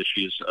had the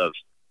issues of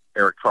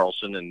Erik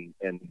Karlsson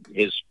and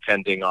his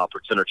pending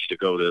opportunity to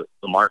go to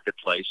the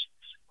marketplace,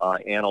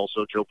 and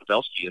also Joe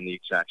Pavelski in the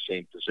exact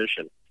same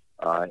position.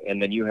 And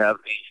then you have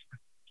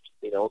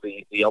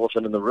the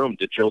elephant in the room.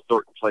 Did Joe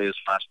Thornton play his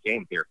last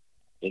game here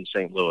in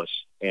St. Louis?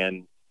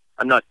 And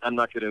I'm not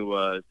going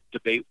to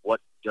debate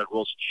what Doug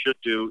Wilson should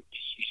do.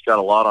 He's got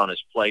a lot on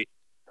his plate.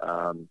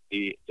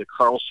 The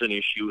Karlsson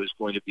issue is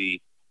going to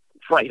be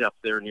right up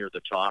there near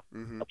the top.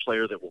 Mm-hmm. A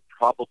player that will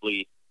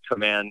probably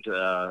command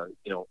a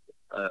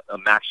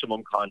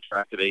maximum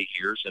contract of 8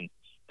 years, and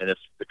if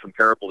the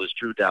comparable is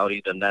Drew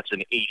Doughty, then that's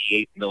an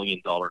 $88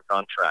 million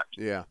contract.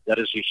 Yeah, that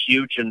is a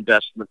huge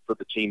investment for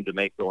the team to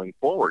make going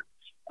forward.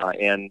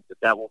 And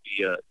that will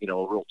be a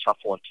real tough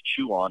one to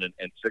chew on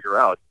and figure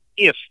out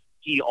if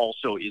he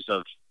also is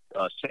of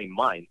same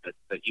mind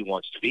that he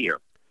wants to be here.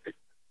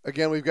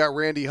 Again, we've got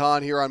Randy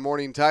Hahn here on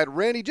Morning Tide.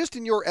 Randy, just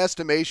in your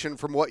estimation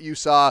from what you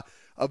saw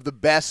of the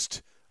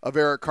best of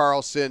Erik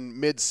Karlsson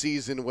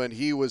mid-season when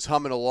he was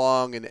humming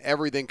along and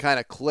everything kind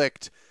of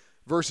clicked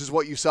versus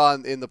what you saw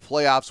in the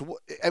playoffs,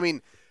 I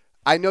mean,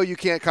 I know you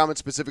can't comment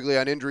specifically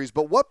on injuries,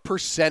 but what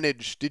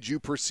percentage did you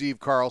perceive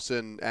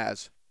Karlsson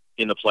as?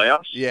 In the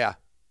playoffs? Yeah.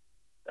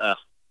 At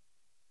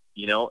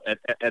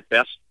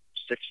best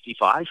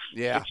 65,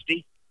 yeah.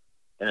 60,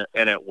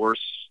 and at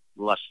worst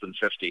less than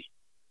 50.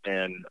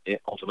 And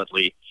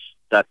ultimately,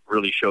 that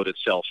really showed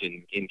itself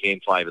in Game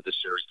 5 of this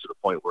series to the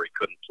point where he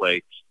couldn't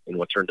play in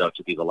what turned out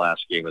to be the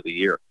last game of the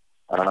year.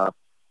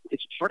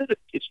 It's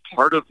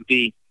part of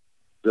the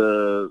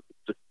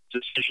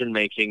decision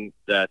making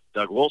that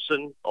Doug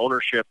Wilson,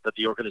 ownership, that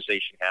the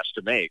organization has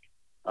to make.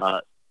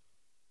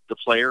 The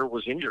player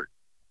was injured,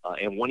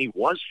 and when he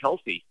was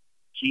healthy,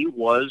 he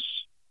was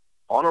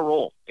on a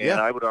roll. And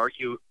yeah. I would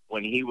argue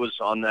when he was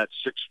on that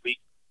 6-week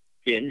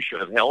binge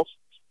of health,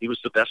 he was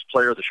the best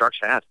player the Sharks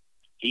had.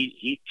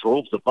 He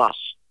drove the bus.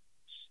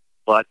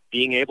 But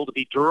being able to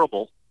be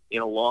durable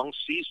in a long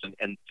season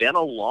and then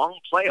a long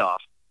playoff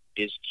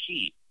is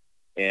key.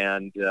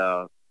 And,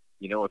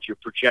 if you're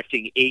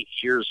projecting 8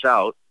 years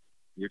out,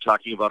 you're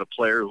talking about a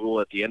player who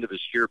will at the end of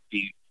his year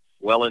be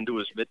well into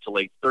his mid to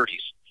late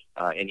 30s.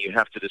 And you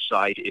have to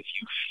decide if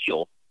you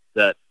feel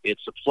that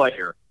it's a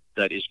player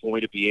that is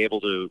going to be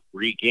able to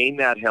regain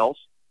that health,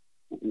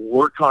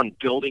 work on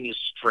building his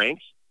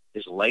strength,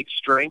 his leg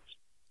strength,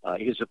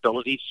 his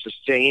ability to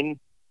sustain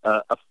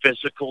a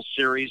physical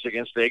series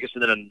against Vegas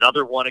and then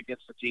another one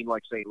against a team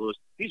like St. Louis.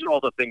 These are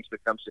all the things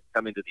that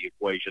come into the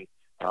equation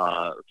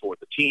for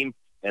the team.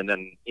 And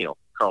then,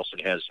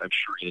 Karlsson has, I'm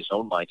sure, in his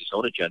own mind, his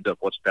own agenda of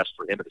what's best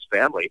for him and his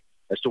family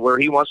as to where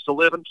he wants to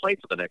live and play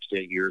for the next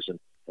 8 years.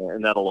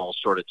 And that'll all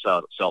sort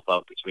itself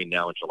out between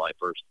now and July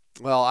 1st.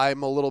 Well,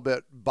 I'm a little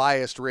bit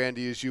biased,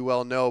 Randy, as you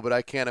well know, but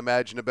I can't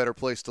imagine a better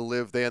place to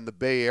live than the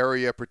Bay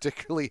Area,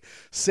 particularly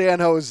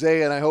San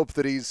Jose, and I hope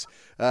that he's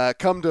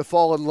come to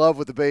fall in love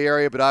with the Bay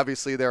Area, but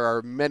obviously there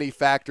are many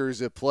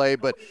factors at play.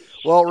 But,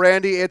 well,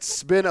 Randy,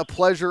 it's been a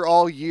pleasure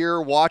all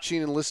year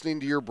watching and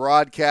listening to your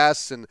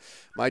broadcasts, and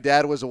my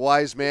dad was a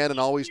wise man and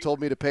always told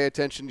me to pay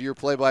attention to your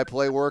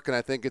play-by-play work, and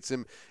I think it's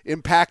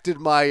impacted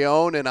my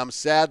own, and I'm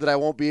sad that I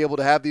won't be able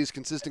to have these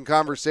consistent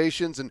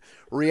conversations and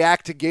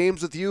react to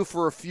games with you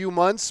for a few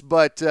months,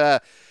 but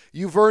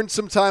you've earned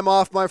some time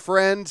off, my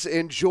friend.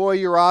 Enjoy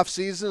your off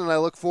season, and I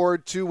look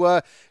forward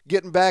to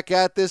getting back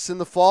at this in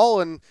the fall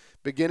and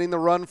beginning the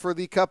run for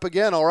the Cup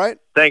again, all right?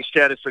 Thanks,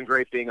 Ted. It's been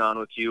great being on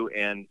with you.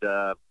 And,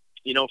 for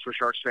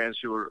Sharks fans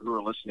who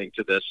are listening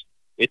to this,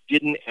 it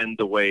didn't end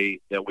the way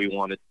that we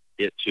wanted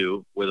it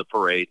to with a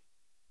parade.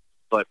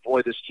 But,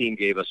 boy, this team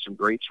gave us some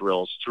great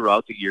thrills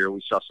throughout the year.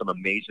 We saw some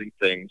amazing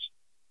things.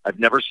 I've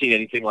never seen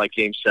anything like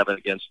Game 7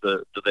 against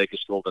the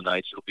Vegas Golden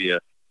Knights. It'll be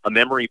a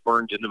memory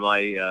burned into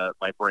my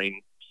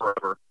brain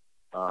forever.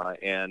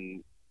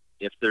 And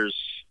if there's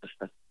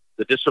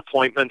the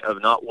disappointment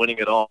of not winning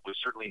at all, we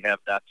certainly have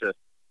that to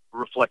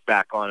reflect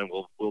back on, and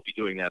we'll be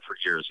doing that for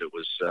years. It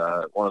was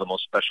one of the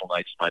most special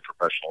nights of my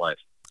professional life.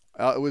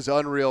 It was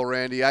unreal,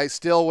 Randy.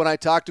 When I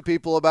talk to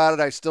people about it,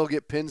 I still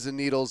get pins and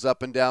needles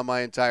up and down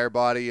my entire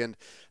body, and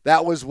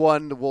that was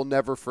one we'll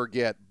never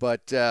forget.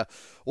 But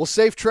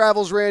safe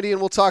travels, Randy, and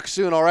we'll talk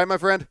soon. All right, my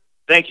friend?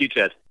 Thank you,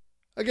 Ted.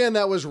 Again,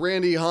 that was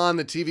Randy Hahn,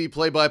 the TV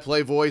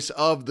play-by-play voice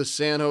of the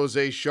San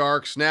Jose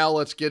Sharks. Now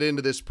let's get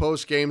into this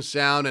post-game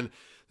sound, and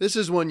this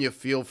is when you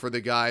feel for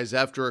the guys.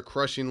 After a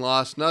crushing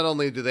loss, not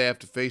only do they have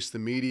to face the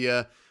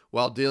media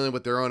while dealing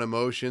with their own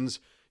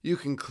emotions, you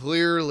can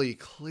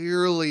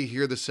clearly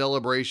hear the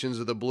celebrations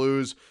of the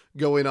Blues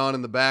going on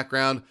in the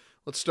background.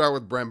 Let's start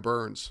with Brent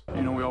Burns.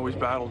 We always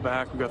battled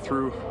back. We got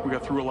through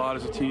a lot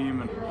as a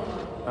team, and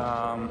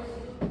a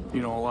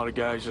lot of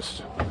guys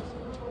just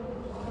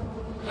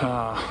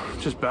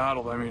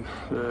battled. I mean,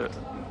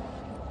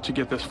 to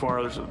get this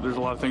far, there's a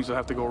lot of things that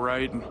have to go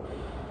right, and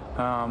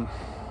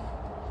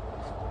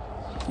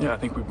I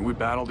think we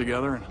battled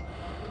together and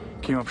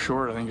came up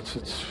short. I think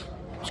it's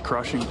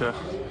crushing to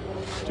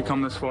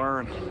come this far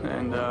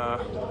and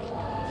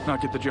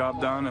not get the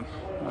job done. And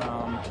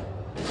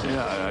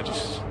I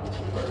just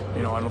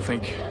I don't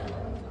think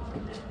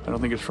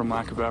it's from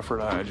lack of effort.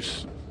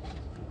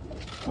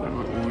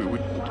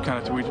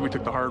 We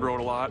took the hard road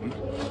a lot, and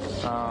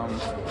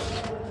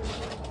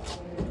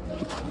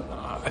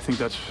I think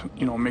that's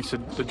makes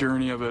the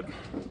journey of it.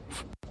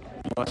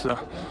 That's the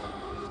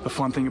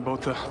fun thing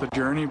about the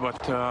journey, but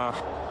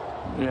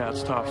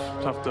it's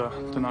tough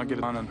to not get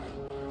it done and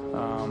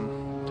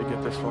to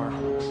get this far.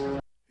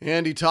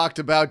 And he talked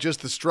about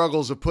just the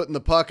struggles of putting the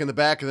puck in the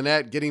back of the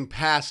net, getting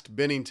past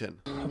Binnington.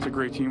 It's a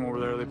great team over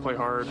there. They play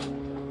hard.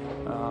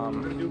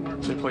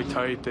 They play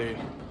tight. They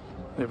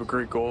have a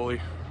great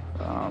goalie.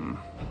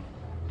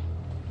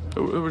 It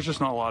was just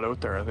not a lot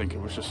out there. I think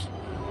it was just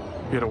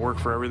we had to work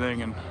for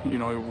everything, and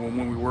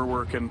when we were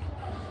working,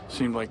 it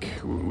seemed like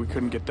we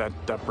couldn't get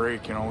that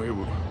break. I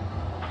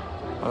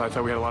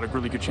thought we had a lot of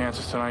really good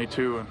chances tonight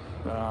too,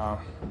 and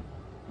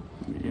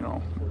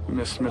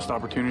missed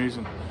opportunities,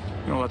 and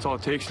that's all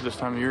it takes at this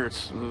time of year.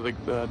 It's like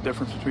the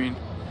difference between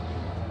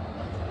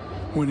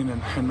winning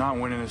and not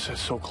winning is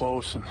so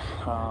close, and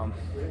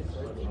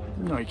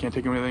you can't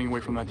take anything away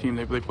from that team.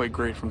 They played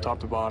great from top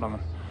to bottom,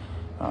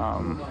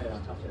 and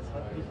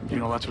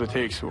that's what it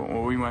takes.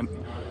 When we went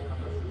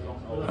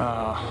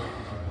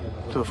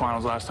to the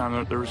finals last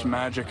time, there was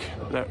magic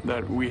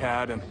that we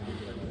had, and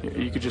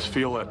you could just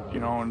feel it,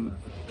 and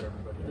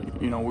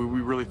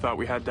we really thought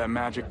we had that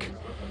magic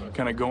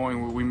kind of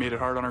going. We made it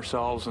hard on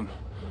ourselves,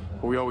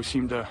 but we always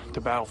seemed to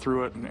battle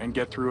through it and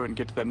get through it and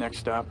get to that next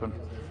step. And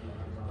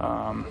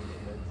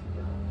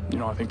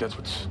I think that's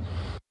what's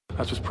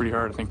pretty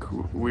hard. I think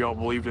we all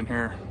believed in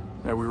here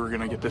that we were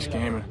going to get this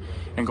game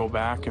and go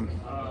back, and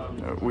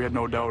we had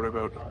no doubt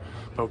about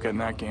getting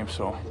that game.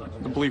 So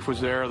the belief was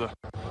there, the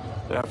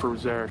effort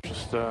was there.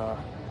 It's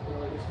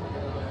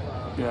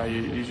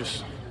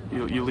just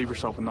you leave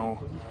yourself with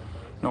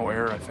no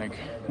air, I think,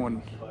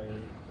 when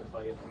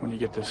you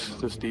get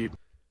this deep.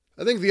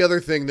 I think the other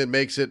thing that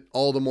makes it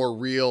all the more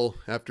real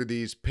after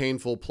these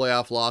painful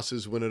playoff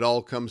losses when it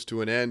all comes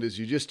to an end is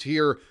you just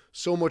hear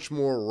so much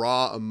more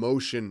raw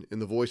emotion in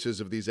the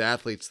voices of these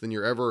athletes than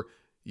you're ever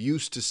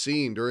used to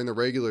seeing during the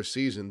regular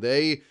season.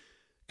 They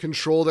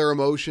control their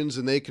emotions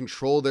and they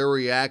control their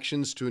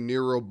reactions to a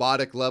near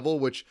robotic level,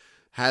 which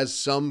has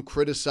some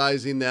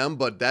criticizing them,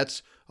 but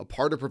that's a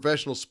part of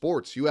professional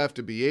sports. You have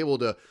to be able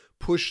to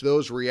push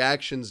those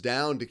reactions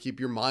down to keep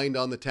your mind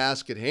on the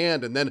task at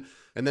hand. And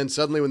then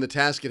suddenly when the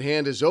task at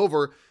hand is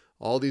over,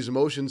 all these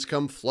emotions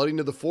come flooding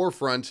to the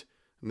forefront.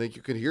 I think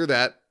you can hear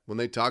that when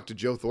they talk to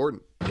Joe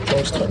Thornton.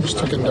 Those times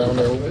ticking down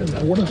there,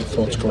 what are the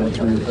thoughts going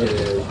through your head?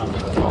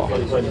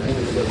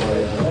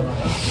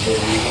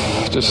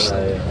 Just,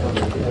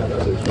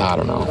 I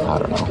don't know.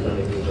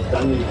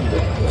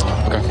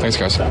 Okay, thanks,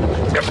 guys.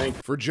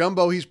 For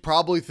Jumbo, he's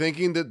probably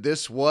thinking that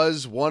this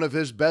was one of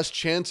his best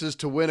chances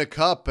to win a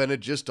cup, and it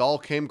just all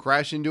came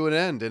crashing to an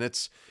end. And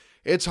it's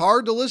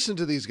hard to listen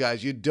to these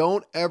guys. You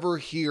don't ever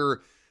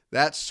hear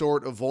that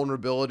sort of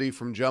vulnerability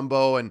from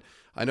Jumbo. And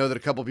I know that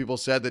a couple people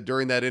said that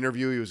during that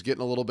interview he was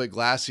getting a little bit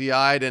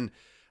glassy-eyed, and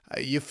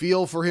you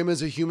feel for him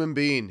as a human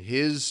being.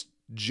 His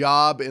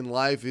job in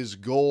life, his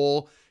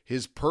goal,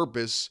 his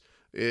purpose,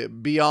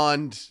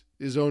 beyond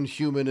his own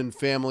human and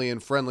family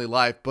and friendly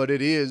life, but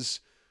it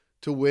is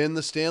to win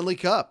the Stanley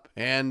Cup.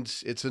 And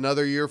it's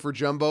another year for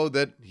Jumbo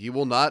that he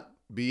will not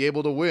be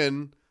able to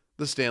win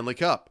the Stanley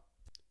Cup.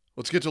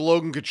 Let's get to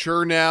Logan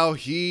Couture now.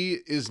 He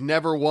is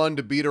never one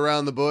to beat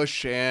around the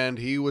bush, and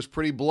he was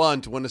pretty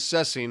blunt when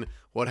assessing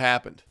what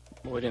happened.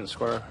 We didn't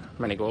score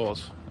many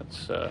goals.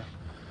 It's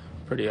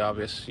pretty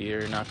obvious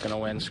you're not going to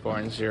win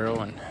scoring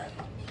 0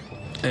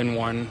 and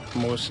 1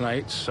 most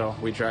nights. So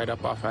we dried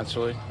up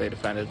offensively. They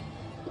defended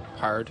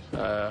hard.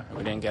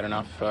 We didn't get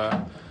enough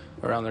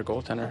around their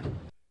goaltender.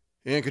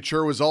 And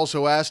Couture was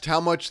also asked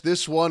how much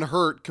this one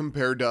hurt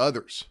compared to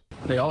others.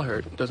 They all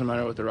hurt. It doesn't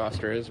matter what the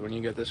roster is. When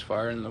you get this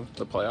far in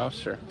the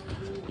playoffs, or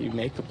you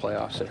make the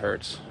playoffs, it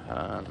hurts.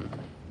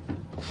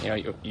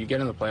 You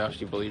get in the playoffs,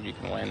 you believe you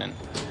can win, and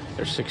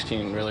there's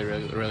 16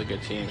 really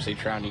good teams.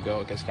 Each round you go,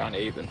 it gets down to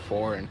 8 and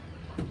 4, and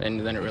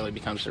then it really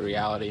becomes the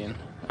reality. And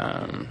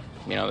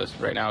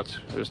right now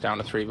it was down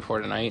to 3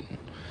 before tonight. And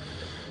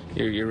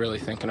you're really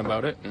thinking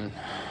about it, and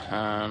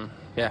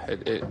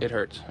it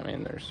hurts. I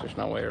mean, there's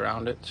no way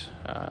around it.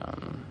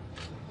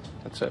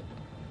 That's it.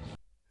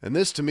 And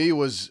this, to me,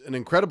 was an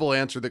incredible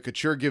answer that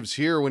Couture gives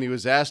here when he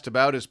was asked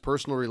about his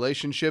personal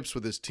relationships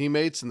with his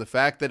teammates and the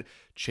fact that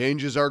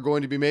changes are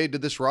going to be made to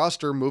this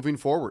roster moving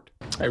forward.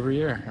 Every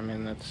year. I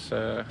mean, that's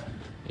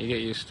you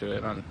get used to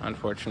it.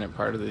 Unfortunate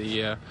part of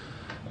the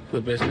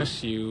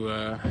business.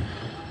 You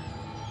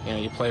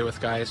play with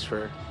guys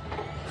for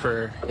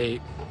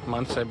 8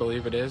 months, I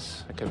believe it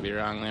is. I could be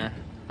wrong there.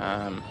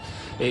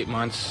 8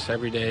 months,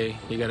 every day,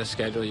 you got a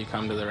schedule, you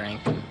come to the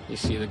rink, you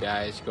see the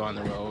guys, you go on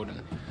the road,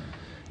 and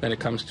then it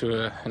comes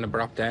to an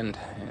abrupt end,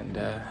 and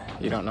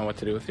you don't know what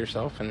to do with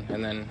yourself, and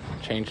then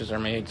changes are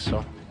made.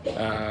 So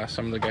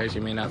some of the guys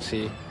you may not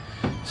see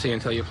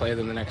until you play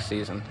them the next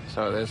season.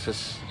 So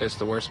it's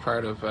the worst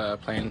part of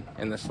playing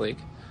in this league.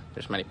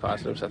 There's many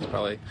positives. That's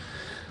probably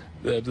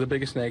the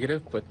biggest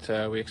negative,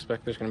 but we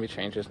expect there's going to be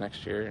changes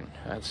next year. And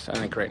I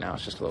think right now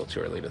it's just a little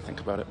too early to think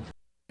about it.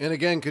 And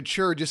again,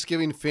 Couture just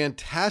giving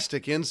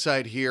fantastic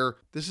insight here.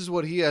 This is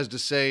what he has to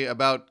say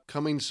about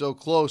coming so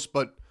close,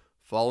 but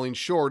falling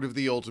short of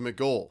the ultimate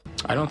goal.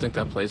 I don't think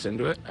that plays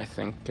into it. I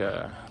think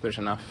there's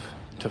enough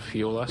to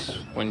fuel us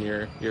when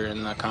you're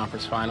in the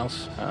conference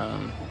finals.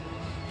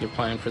 You're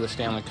playing for the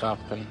Stanley Cup,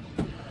 and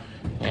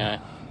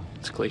yeah,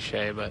 it's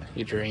cliche, but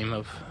you dream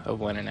of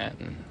winning it.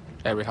 And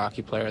every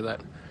hockey player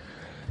that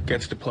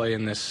gets to play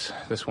in this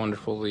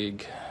wonderful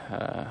league,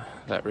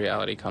 that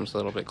reality comes a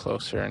little bit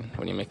closer. And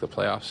when you make the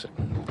playoffs,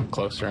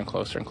 closer and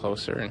closer and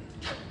closer. And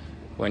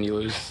when you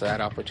lose that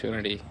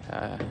opportunity,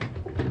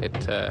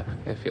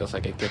 it feels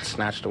like it gets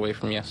snatched away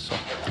from you. So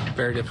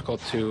very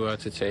difficult to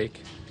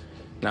take.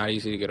 Not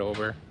easy to get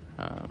over.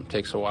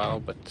 Takes a while,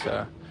 but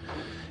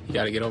you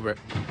got to get over it.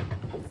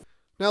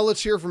 Now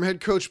let's hear from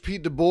head coach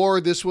Pete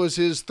DeBoer. This was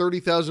his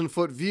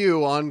 30,000-foot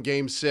view on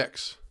Game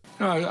 6.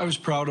 I was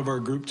proud of our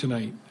group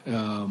tonight.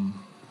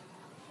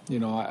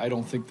 I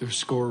don't think the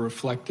score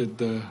reflected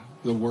the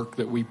work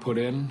that we put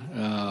in.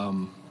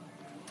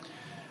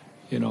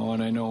 And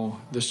I know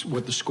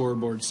what the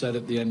scoreboard said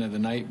at the end of the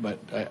night, but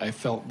I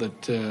felt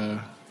that,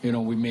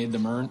 we made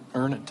them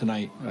earn it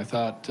tonight. I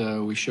thought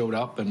we showed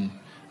up and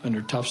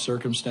under tough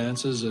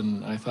circumstances,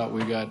 and I thought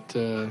we got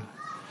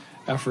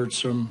efforts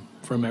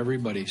from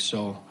everybody.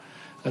 So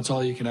that's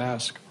all you can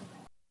ask.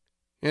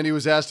 And he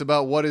was asked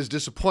about what his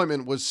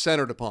disappointment was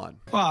centered upon.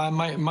 Well,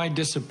 my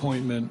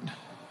disappointment,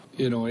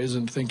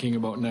 isn't thinking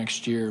about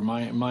next year.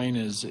 Mine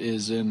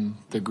is in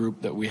the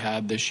group that we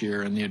had this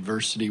year and the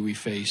adversity we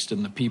faced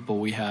and the people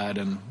we had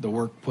and the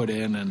work put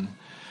in and,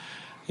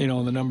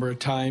 the number of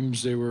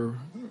times they were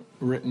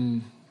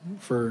written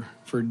for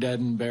dead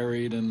and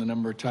buried and the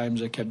number of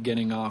times I kept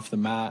getting off the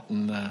mat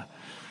and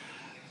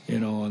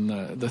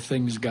the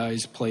things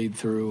guys played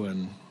through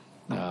and,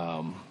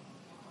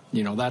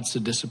 that's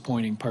the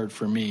disappointing part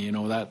for me.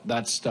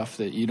 That's stuff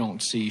that you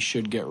don't see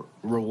should get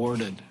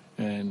rewarded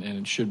and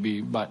it should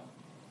be, but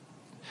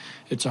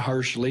it's a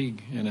harsh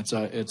league and it's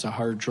a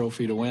hard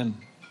trophy to win.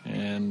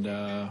 And,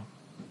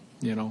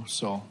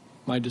 so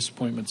my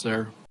disappointment's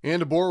there.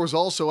 And DeBoer was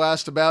also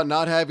asked about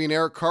not having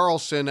Erik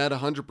Karlsson at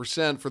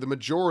 100% for the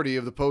majority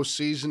of the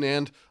postseason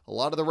and a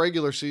lot of the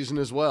regular season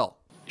as well.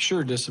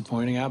 Sure,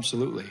 disappointing,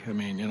 absolutely. I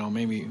mean,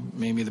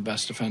 maybe the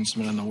best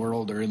defensemen in the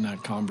world are in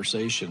that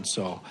conversation.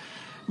 So,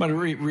 but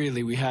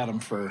really, we had him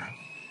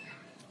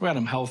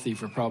healthy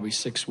for probably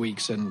 6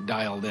 weeks and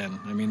dialed in.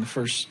 I mean, the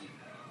first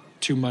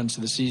 2 months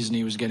of the season,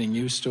 he was getting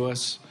used to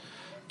us,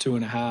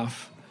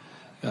 2.5.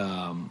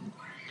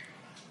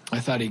 I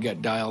thought he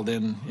got dialed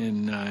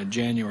in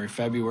January,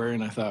 February,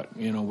 and I thought,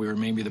 we were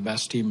maybe the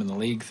best team in the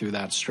league through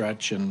that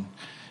stretch, and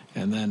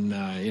then,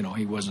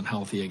 he wasn't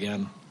healthy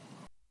again.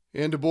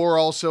 And DeBoer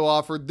also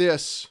offered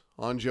this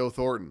on Joe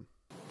Thornton.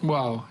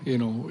 Well,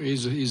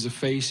 he's the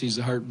face, he's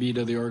the heartbeat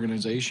of the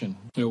organization.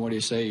 What do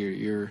you say?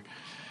 You're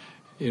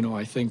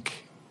I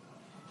think,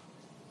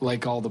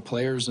 like all the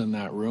players in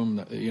that room,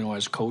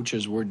 as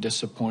coaches, we're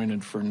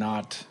disappointed for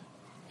not,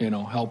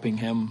 helping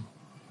him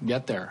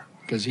get there,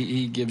 because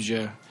he gives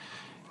you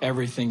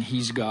everything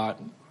he's got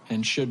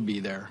and should be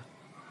there.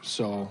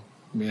 So,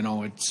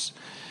 it's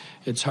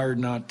hard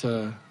not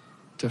to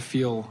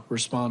feel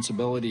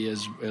responsibility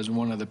as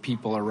one of the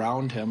people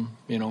around him,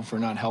 for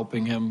not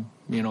helping him,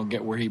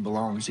 get where he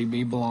belongs. He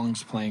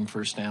belongs playing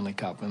for a Stanley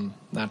Cup, and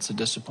that's the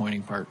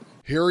disappointing part.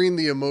 Hearing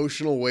the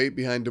emotional weight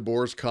behind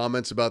DeBoer's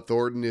comments about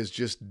Thornton is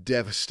just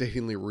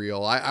devastatingly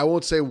real. I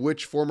won't say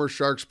which former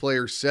Sharks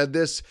player said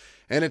this,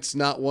 and it's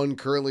not one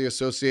currently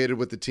associated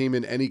with the team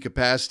in any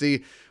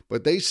capacity,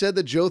 but they said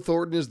that Joe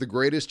Thornton is the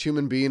greatest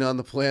human being on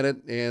the planet,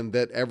 and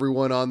that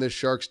everyone on this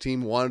Sharks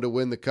team wanted to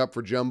win the Cup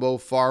for Jumbo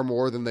far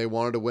more than they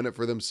wanted to win it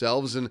for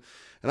themselves, and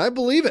I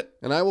believe it,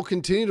 and I will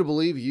continue to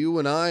believe you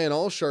and I and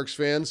all Sharks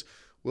fans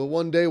will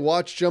one day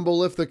watch Jumbo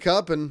lift the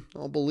Cup, and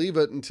I'll believe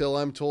it until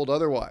I'm told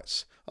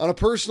otherwise. On a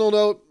personal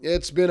note,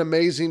 it's been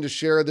amazing to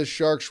share this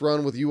Sharks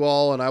run with you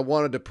all, and I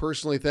wanted to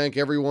personally thank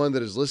everyone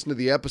that has listened to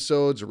the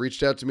episodes or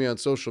reached out to me on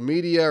social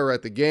media or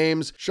at the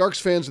games. Sharks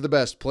fans are the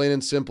best, plain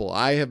and simple.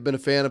 I have been a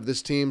fan of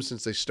this team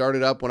since they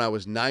started up when I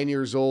was 9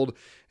 years old,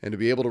 and to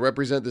be able to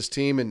represent this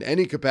team in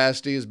any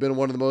capacity has been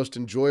one of the most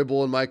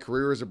enjoyable in my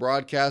career as a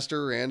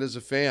broadcaster and as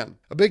a fan.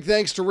 A big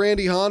thanks to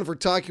Randy Hahn for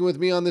talking with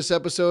me on this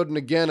episode, and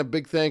again, a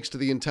big thanks to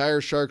the entire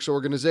Sharks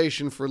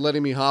organization for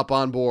letting me hop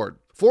on board.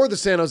 For the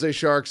San Jose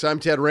Sharks, I'm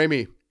Ted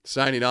Ramey,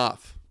 signing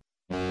off.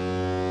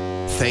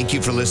 Thank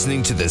you for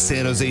listening to the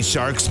San Jose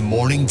Sharks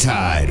Morning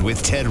Tide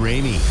with Ted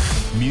Ramey.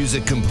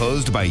 Music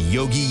composed by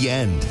Yogi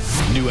Yend.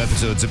 New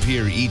episodes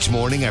appear each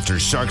morning after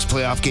Sharks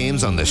playoff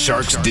games on the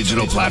Sharks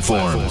digital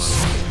platforms.